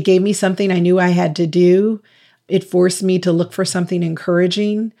 it gave me something I knew I had to do. It forced me to look for something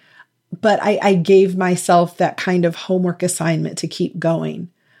encouraging. But I gave myself that kind of homework assignment to keep going.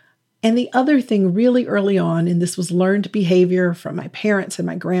 And the other thing really early on, and this was learned behavior from my parents and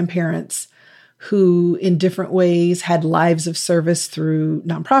my grandparents, who in different ways had lives of service through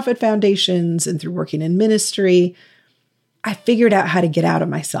nonprofit foundations and through working in ministry, I figured out how to get out of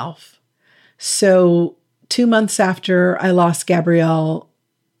myself. So 2 months after I lost Gabrielle,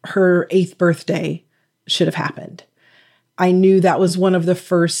 her 8th birthday should have happened. I knew that was one of the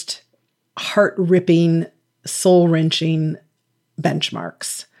first heart-ripping, soul-wrenching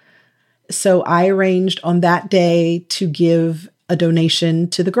benchmarks. So I arranged on that day to give a donation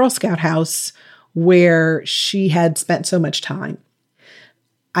to the Girl Scout house where she had spent so much time.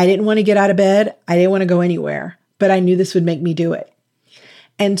 I didn't want to get out of bed. I didn't want to go anywhere, but I knew this would make me do it.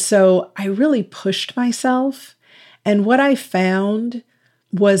 And so I really pushed myself. And what I found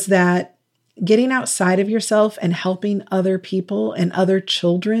was that getting outside of yourself and helping other people and other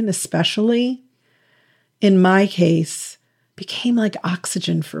children, especially, in my case, became like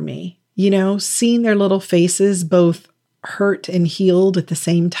oxygen for me. Seeing their little faces both hurt and healed at the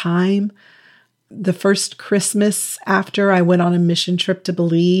same time. The first Christmas after I went on a mission trip to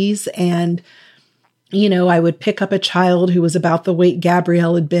Belize, and, I would pick up a child who was about the weight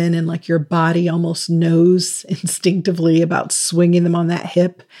Gabrielle had been, and like your body almost knows instinctively about swinging them on that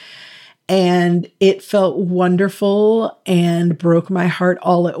hip. And it felt wonderful and broke my heart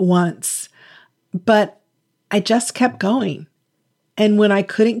all at once. But I just kept going. And when I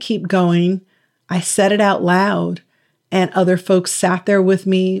couldn't keep going, I said it out loud, and other folks sat there with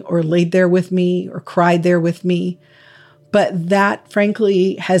me or laid there with me or cried there with me. But that,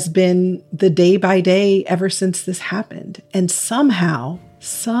 frankly, has been the day by day ever since this happened. And somehow,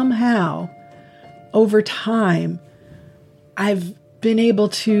 over time, I've been able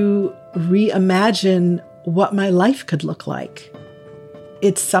to reimagine what my life could look like.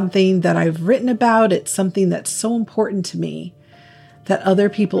 It's something that I've written about. It's something that's so important to me that other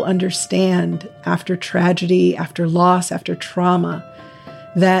people understand after tragedy, after loss, after trauma,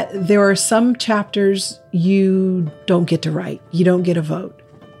 that there are some chapters you don't get to write, you don't get a vote,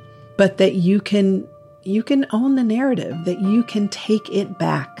 but that you can own the narrative, that you can take it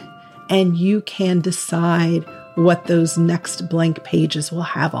back and you can decide what those next blank pages will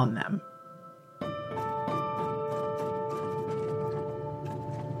have on them.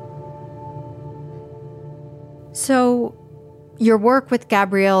 So your work with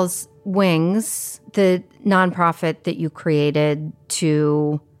Gabrielle's Wings, the nonprofit that you created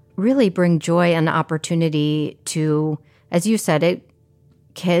to really bring joy and opportunity to, as you said it,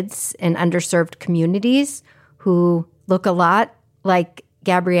 kids in underserved communities who look a lot like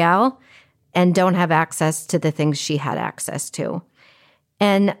Gabrielle and don't have access to the things she had access to.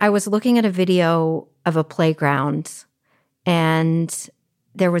 And I was looking at a video of a playground, and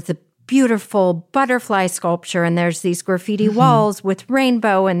there was a beautiful butterfly sculpture, and there's these graffiti walls with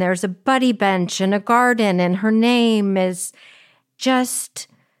rainbow, and there's a buddy bench and a garden, and her name is just,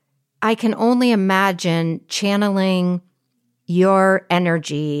 I can only imagine channeling your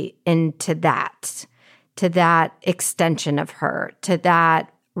energy into that, to that extension of her, to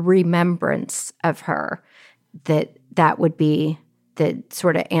that remembrance of her, that would be the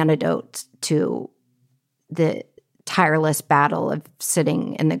sort of antidote to the tireless battle of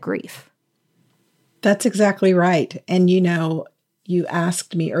sitting in the grief. That's exactly right. And you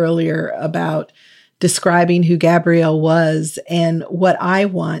asked me earlier about describing who Gabrielle was, and what I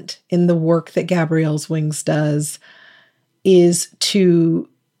want in the work that Gabrielle's Wings does is to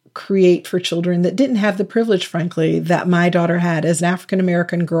create for children that didn't have the privilege, frankly, that my daughter had. As an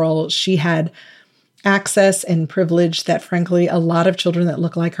African-American girl, she had access and privilege that, frankly, a lot of children that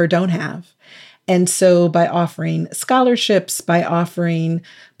look like her don't have. And so by offering scholarships, by offering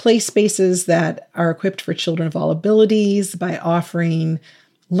play spaces that are equipped for children of all abilities, by offering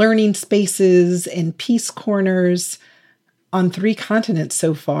learning spaces and peace corners on 3 continents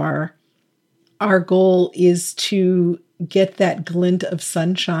so far, our goal is to get that glint of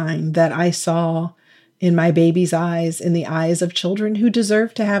sunshine that I saw in my baby's eyes, in the eyes of children who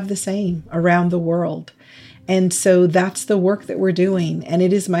deserve to have the same around the world. And so that's the work that we're doing. And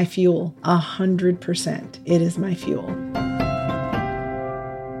it is my fuel, 100%. It is my fuel.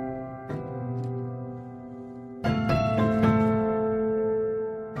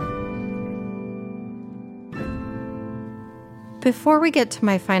 Before we get to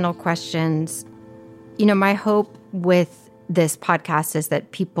my final questions, my hope with this podcast is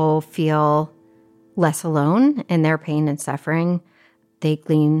that people feel less alone in their pain and suffering. They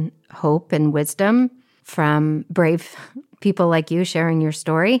glean hope and wisdom from brave people like you sharing your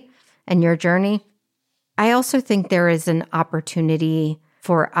story and your journey. I also think there is an opportunity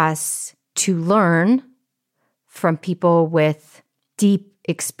for us to learn from people with deep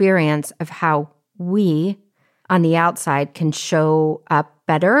experience of how we, on the outside, can show up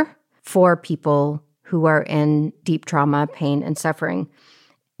better for people who are in deep trauma, pain, and suffering.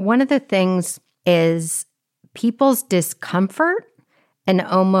 One of the things is people's discomfort and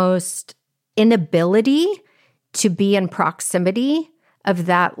almost inability to be in proximity of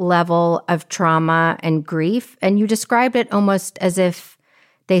that level of trauma and grief. And you described it almost as if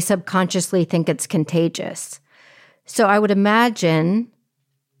they subconsciously think it's contagious. So I would imagine,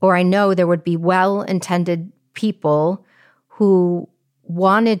 or I know there would be well-intended people who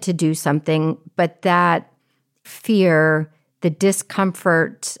wanted to do something, but that fear, the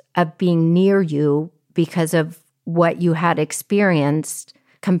discomfort of being near you because of what you had experienced,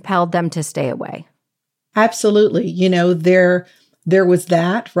 compelled them to stay away. Absolutely. There was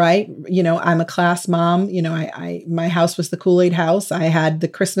that, right? I'm a class mom. My house was the Kool-Aid house. I had the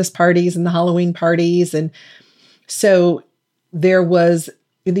Christmas parties and the Halloween parties. And so there was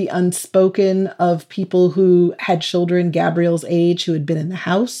the unspoken of people who had children Gabrielle's age, who had been in the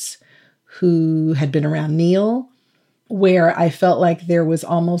house, who had been around Neil, where I felt like there was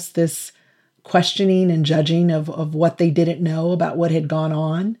almost this questioning and judging of what they didn't know about what had gone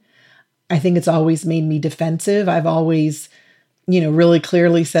on. I think it's always made me defensive. I've always, really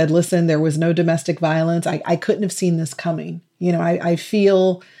clearly said, listen, there was no domestic violence. I couldn't have seen this coming. I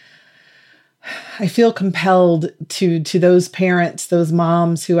feel compelled to those parents, those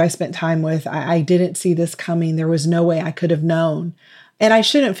moms who I spent time with. I didn't see this coming. There was no way I could have known. And I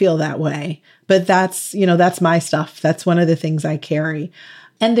shouldn't feel that way. But that's my stuff. That's one of the things I carry.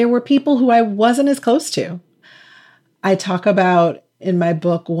 And there were people who I wasn't as close to. I talk about in my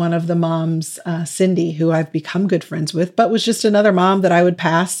book, one of the moms, Cindy, who I've become good friends with, but was just another mom that I would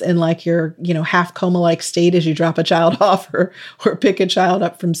pass in like your, half coma-like state as you drop a child off or pick a child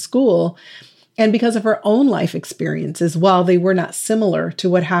up from school. And because of her own life experiences, while they were not similar to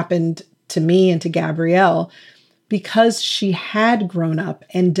what happened to me and to Gabrielle, because she had grown up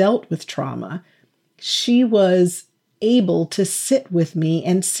and dealt with trauma, she was able to sit with me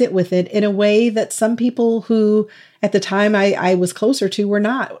and sit with it in a way that some people who at the time I was closer to were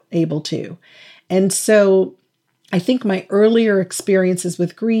not able to. And so I think my earlier experiences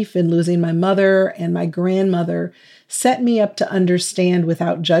with grief and losing my mother and my grandmother set me up to understand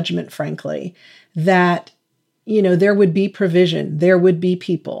without judgment, frankly, that, there would be provision, there would be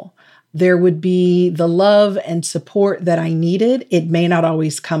people, there would be the love and support that I needed. It may not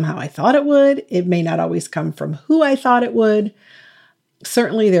always come how I thought it would. It may not always come from who I thought it would.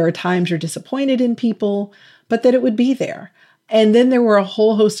 Certainly there are times you're disappointed in people, but that it would be there. And then there were a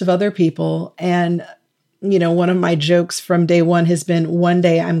whole host of other people. And, one of my jokes from day one has been, one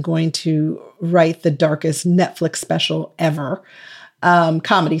day I'm going to write the darkest Netflix special ever,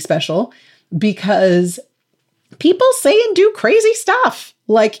 comedy special, because people say and do crazy stuff,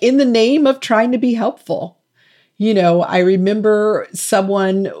 like in the name of trying to be helpful. I remember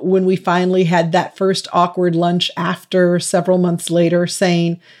someone, when we finally had that first awkward lunch after several months later,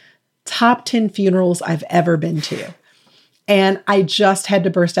 saying, top 10 funerals I've ever been to. And I just had to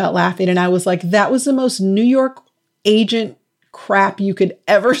burst out laughing. And I was like, that was the most New York agent crap you could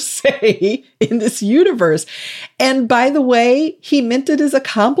ever say in this universe. And by the way, he meant it as a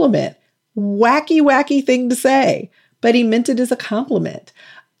compliment. Wacky thing to say, but he meant it as a compliment.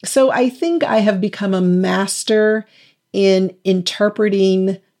 So I think I have become a master in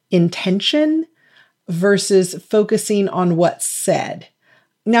interpreting intention versus focusing on what's said.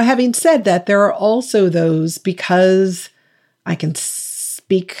 Now, having said that, there are also those, because I can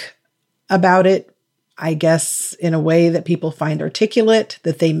speak about it, I guess, in a way that people find articulate,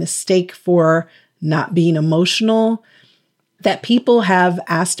 that they mistake for not being emotional, that people have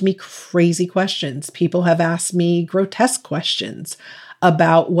asked me crazy questions. People have asked me grotesque questions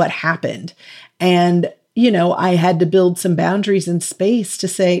about what happened. And, I had to build some boundaries and space to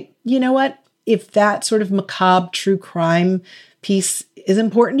say, you know what, if that sort of macabre true crime piece is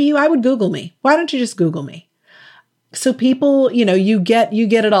important to you, I would Google me. Why don't you just Google me? So people, you get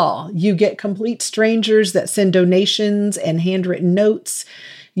it all. You get complete strangers that send donations and handwritten notes.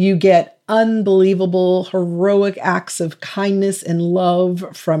 You get unbelievable, heroic acts of kindness and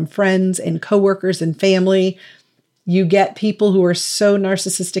love from friends and coworkers and family. You get people who are so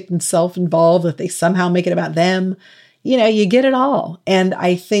narcissistic and self-involved that they somehow make it about them. You get it all. And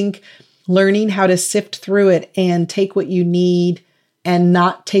I think learning how to sift through it and take what you need and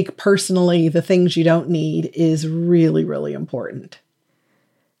not take personally the things you don't need is really, really important.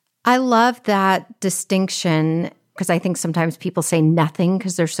 I love that distinction, because I think sometimes people say nothing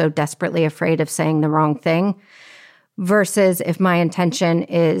because they're so desperately afraid of saying the wrong thing, versus if my intention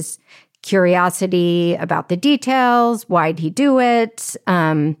is curiosity about the details, why'd he do it?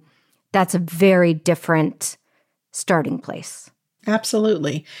 That's a very different starting place.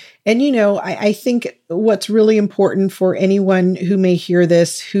 Absolutely. And, I think what's really important for anyone who may hear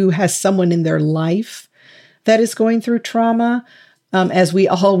this, who has someone in their life that is going through trauma, as we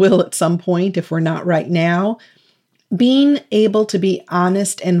all will at some point, if we're not right now, being able to be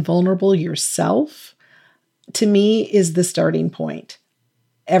honest and vulnerable yourself, to me, is the starting point.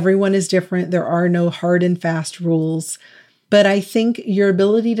 Everyone is different. There are no hard and fast rules. But I think your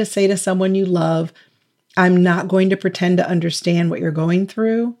ability to say to someone you love, I'm not going to pretend to understand what you're going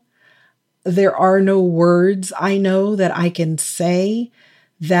through. There are no words I know that I can say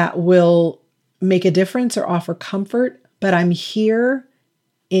that will make a difference or offer comfort, but I'm here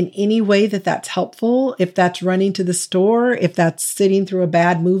in any way that's helpful. If that's running to the store, if that's sitting through a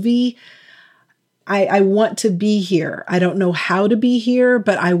bad movie, I want to be here. I don't know how to be here,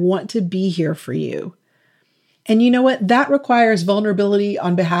 but I want to be here for you. And you know what? That requires vulnerability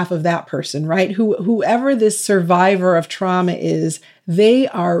on behalf of that person, right? Whoever this survivor of trauma is, they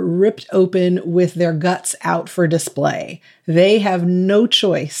are ripped open with their guts out for display. They have no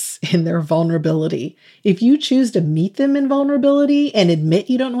choice in their vulnerability. If you choose to meet them in vulnerability and admit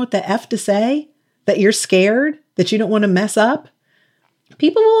you don't know what the F to say, that you're scared, that you don't want to mess up,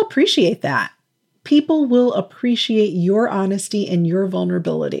 people will appreciate that. People will appreciate your honesty and your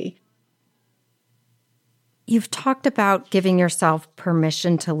vulnerability. You've talked about giving yourself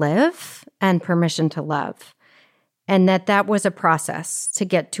permission to live and permission to love, and that was a process to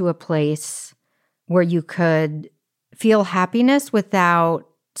get to a place where you could feel happiness without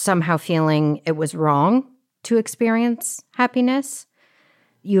somehow feeling it was wrong to experience happiness.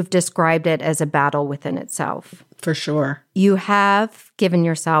 you've described it as a battle within itself. For sure. You have given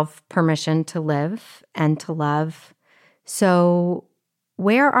yourself permission to live and to love. So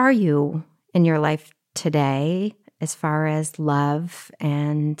where are you in your life today as far as love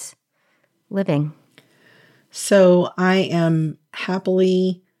and living? So I am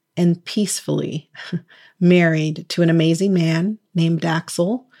happily and peacefully married to an amazing man named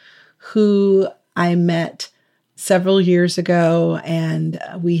Axel, who I met several years ago, and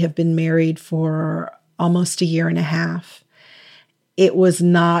we have been married for almost a year and a half. It was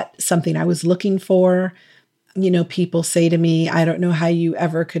not something I was looking for. People say to me, I don't know how you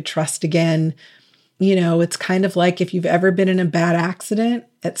ever could trust again. It's kind of like if you've ever been in a bad accident,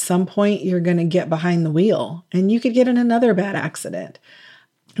 at some point you're going to get behind the wheel and you could get in another bad accident.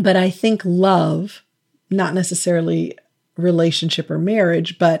 But I think love, not necessarily relationship or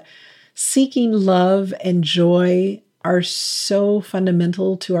marriage, but seeking love and joy are so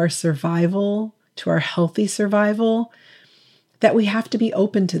fundamental to our survival, to our healthy survival, that we have to be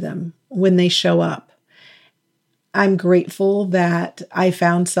open to them when they show up. I'm grateful that I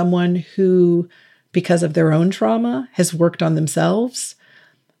found someone who, because of their own trauma, has worked on themselves,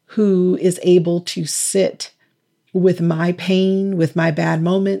 who is able to sit with my pain, with my bad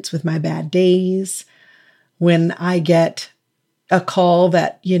moments, with my bad days. When I get a call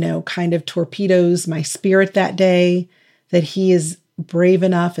that, kind of torpedoes my spirit that day, that he is brave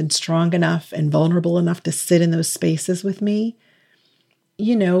enough and strong enough and vulnerable enough to sit in those spaces with me.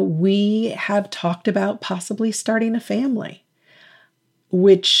 We have talked about possibly starting a family,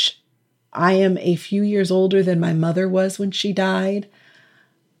 which I am a few years older than my mother was when she died.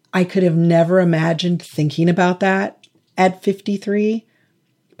 I could have never imagined thinking about that at 53,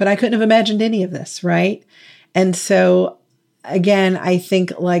 but I couldn't have imagined any of this, right? And so, again, I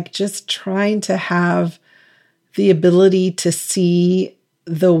think just trying to have the ability to see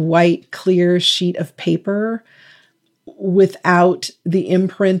the white, clear sheet of paper without the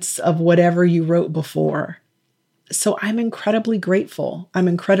imprints of whatever you wrote before. So I'm incredibly grateful. I'm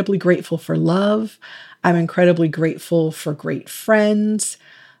incredibly grateful for love. I'm incredibly grateful for great friends.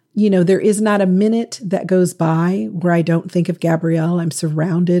 There is not a minute that goes by where I don't think of Gabrielle. I'm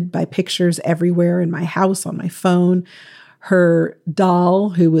surrounded by pictures everywhere in my house, on my phone. Her doll,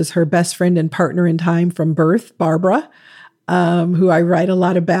 who was her best friend and partner in time from birth, Barbara, who I write a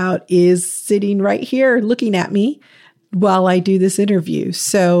lot about, is sitting right here looking at me while I do this interview.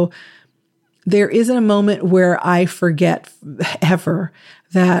 So there isn't a moment where I forget ever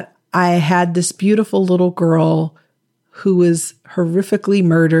that I had this beautiful little girl who was horrifically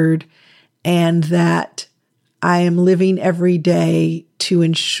murdered, and that I am living every day to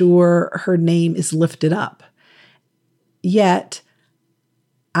ensure her name is lifted up. Yet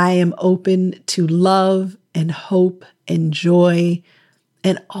I am open to love and hope and joy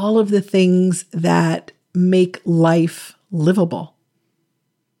and all of the things that make life livable.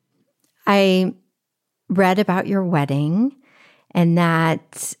 I read about your wedding and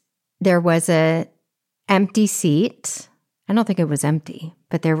that there was an empty seat. I don't think it was empty,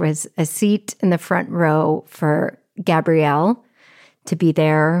 but there was a seat in the front row for Gabrielle to be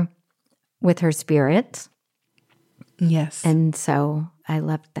there with her spirit. Yes. And so I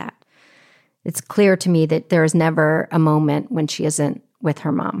loved that. It's clear to me that there is never a moment when she isn't with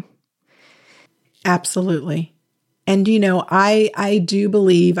her mom. Absolutely. And, I do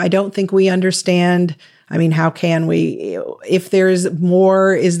believe, I don't think we understand. I mean, how can we? If there's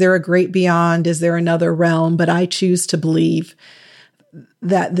more, is there a great beyond? Is there another realm? But I choose to believe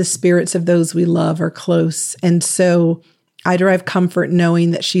that the spirits of those we love are close. And so I derive comfort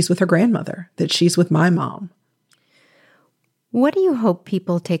knowing that she's with her grandmother, that she's with my mom. What do you hope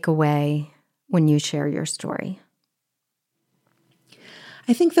people take away when you share your story?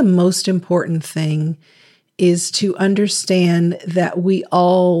 I think the most important thing is to understand that we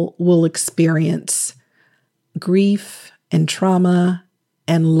all will experience grief and trauma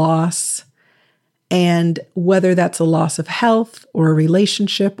and loss. And whether that's a loss of health or a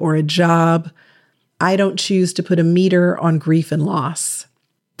relationship or a job, I don't choose to put a meter on grief and loss.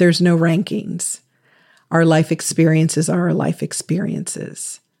 There's no rankings. Our life experiences are our life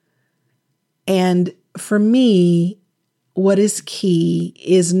experiences. And for me, what is key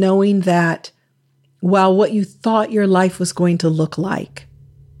is knowing that while what you thought your life was going to look like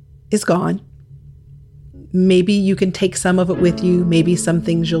is gone, maybe you can take some of it with you, maybe some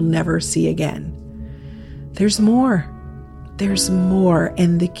things you'll never see again. There's more. There's more.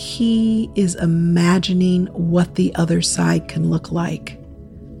 And the key is imagining what the other side can look like.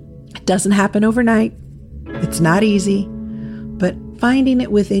 It doesn't happen overnight. It's not easy, but finding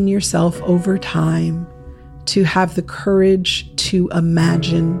it within yourself over time to have the courage to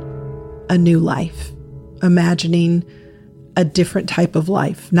imagine a new life, imagining a different type of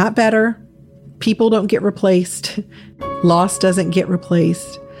life. Not better. People don't get replaced. Loss doesn't get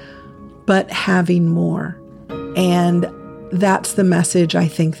replaced, but having more. And that's the message I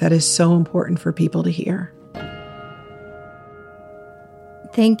think that is so important for people to hear.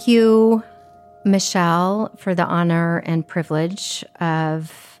 Thank you, Michelle, for the honor and privilege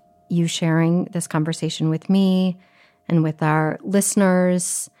of you sharing this conversation with me and with our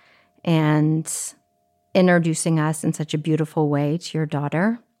listeners and introducing us in such a beautiful way to your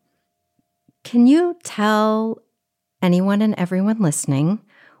daughter. Can you tell anyone and everyone listening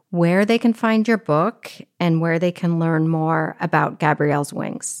where they can find your book and where they can learn more about Gabrielle's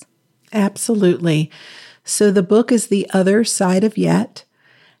Wings? Absolutely. So the book is The Other Side of Yet.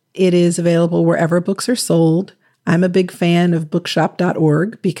 It is available wherever books are sold. I'm a big fan of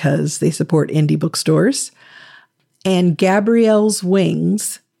bookshop.org because they support indie bookstores. And Gabrielle's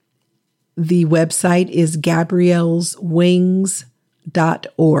Wings, the website is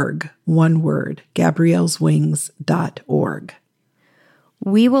gabrielleswings.org. One word, gabrielleswings.org.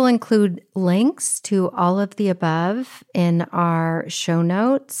 We will include links to all of the above in our show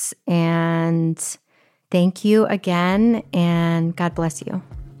notes. And thank you again, and God bless you.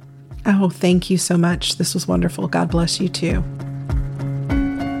 Oh, thank you so much. This was wonderful. God bless you too.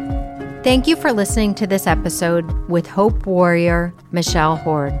 Thank you for listening to this episode with Hope Warrior Michelle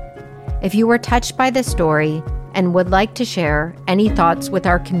Hord. If you were touched by this story and would like to share any thoughts with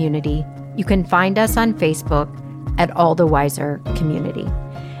our community, you can find us on Facebook at All the Wiser Community.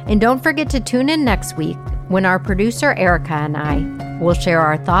 And don't forget to tune in next week when our producer Erica and I will share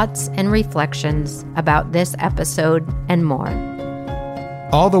our thoughts and reflections about this episode and more.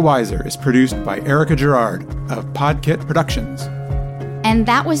 All the Wiser is produced by Erica Gerard of Podkit Productions. And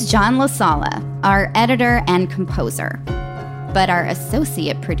that was John LaSala, our editor and composer. But our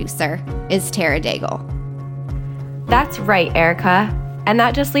associate producer is Tara Daigle. That's right, Erica. And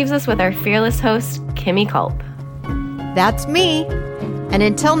that just leaves us with our fearless host, Kimmy Culp. That's me. And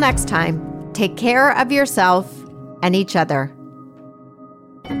until next time, take care of yourself and each other.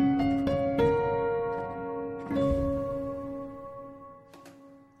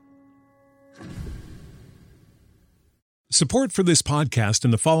 Support for this podcast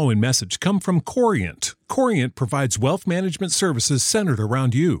and the following message come from Corient. Corient provides wealth management services centered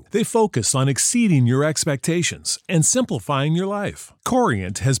around you. They focus on exceeding your expectations and simplifying your life.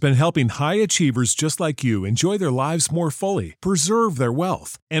 Corient has been helping high achievers just like you enjoy their lives more fully, preserve their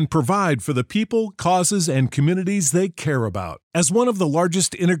wealth, and provide for the people, causes, and communities they care about. As one of the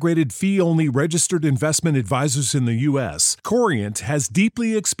largest integrated fee-only registered investment advisors in the U.S., Corient has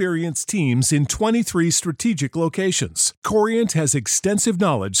deeply experienced teams in 23 strategic locations. Corient has extensive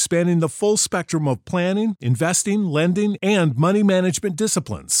knowledge spanning the full spectrum of planning, investing, lending, and money management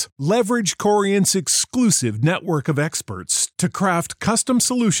disciplines. Leverage Corient's exclusive network of experts to craft custom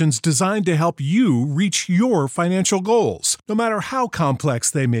solutions designed to help you reach your financial goals, no matter how complex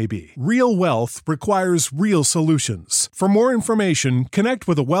they may be. Real wealth requires real solutions. For more information, connect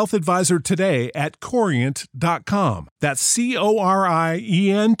with a wealth advisor today at Corient.com. That's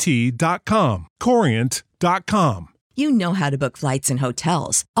Corient.com. Corient.com. You know how to book flights and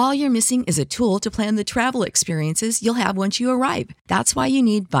hotels. All you're missing is a tool to plan the travel experiences you'll have once you arrive. That's why you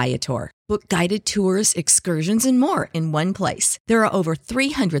need Viator. Book guided tours, excursions, and more in one place. There are over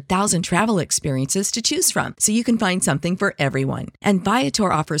 300,000 travel experiences to choose from, so you can find something for everyone. And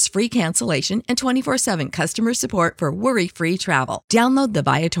Viator offers free cancellation and 24/7 customer support for worry-free travel. Download the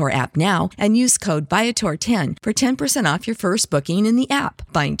Viator app now and use code Viator10 for 10% off your first booking in the app.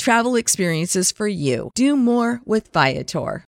 Find travel experiences for you. Do more with Viator.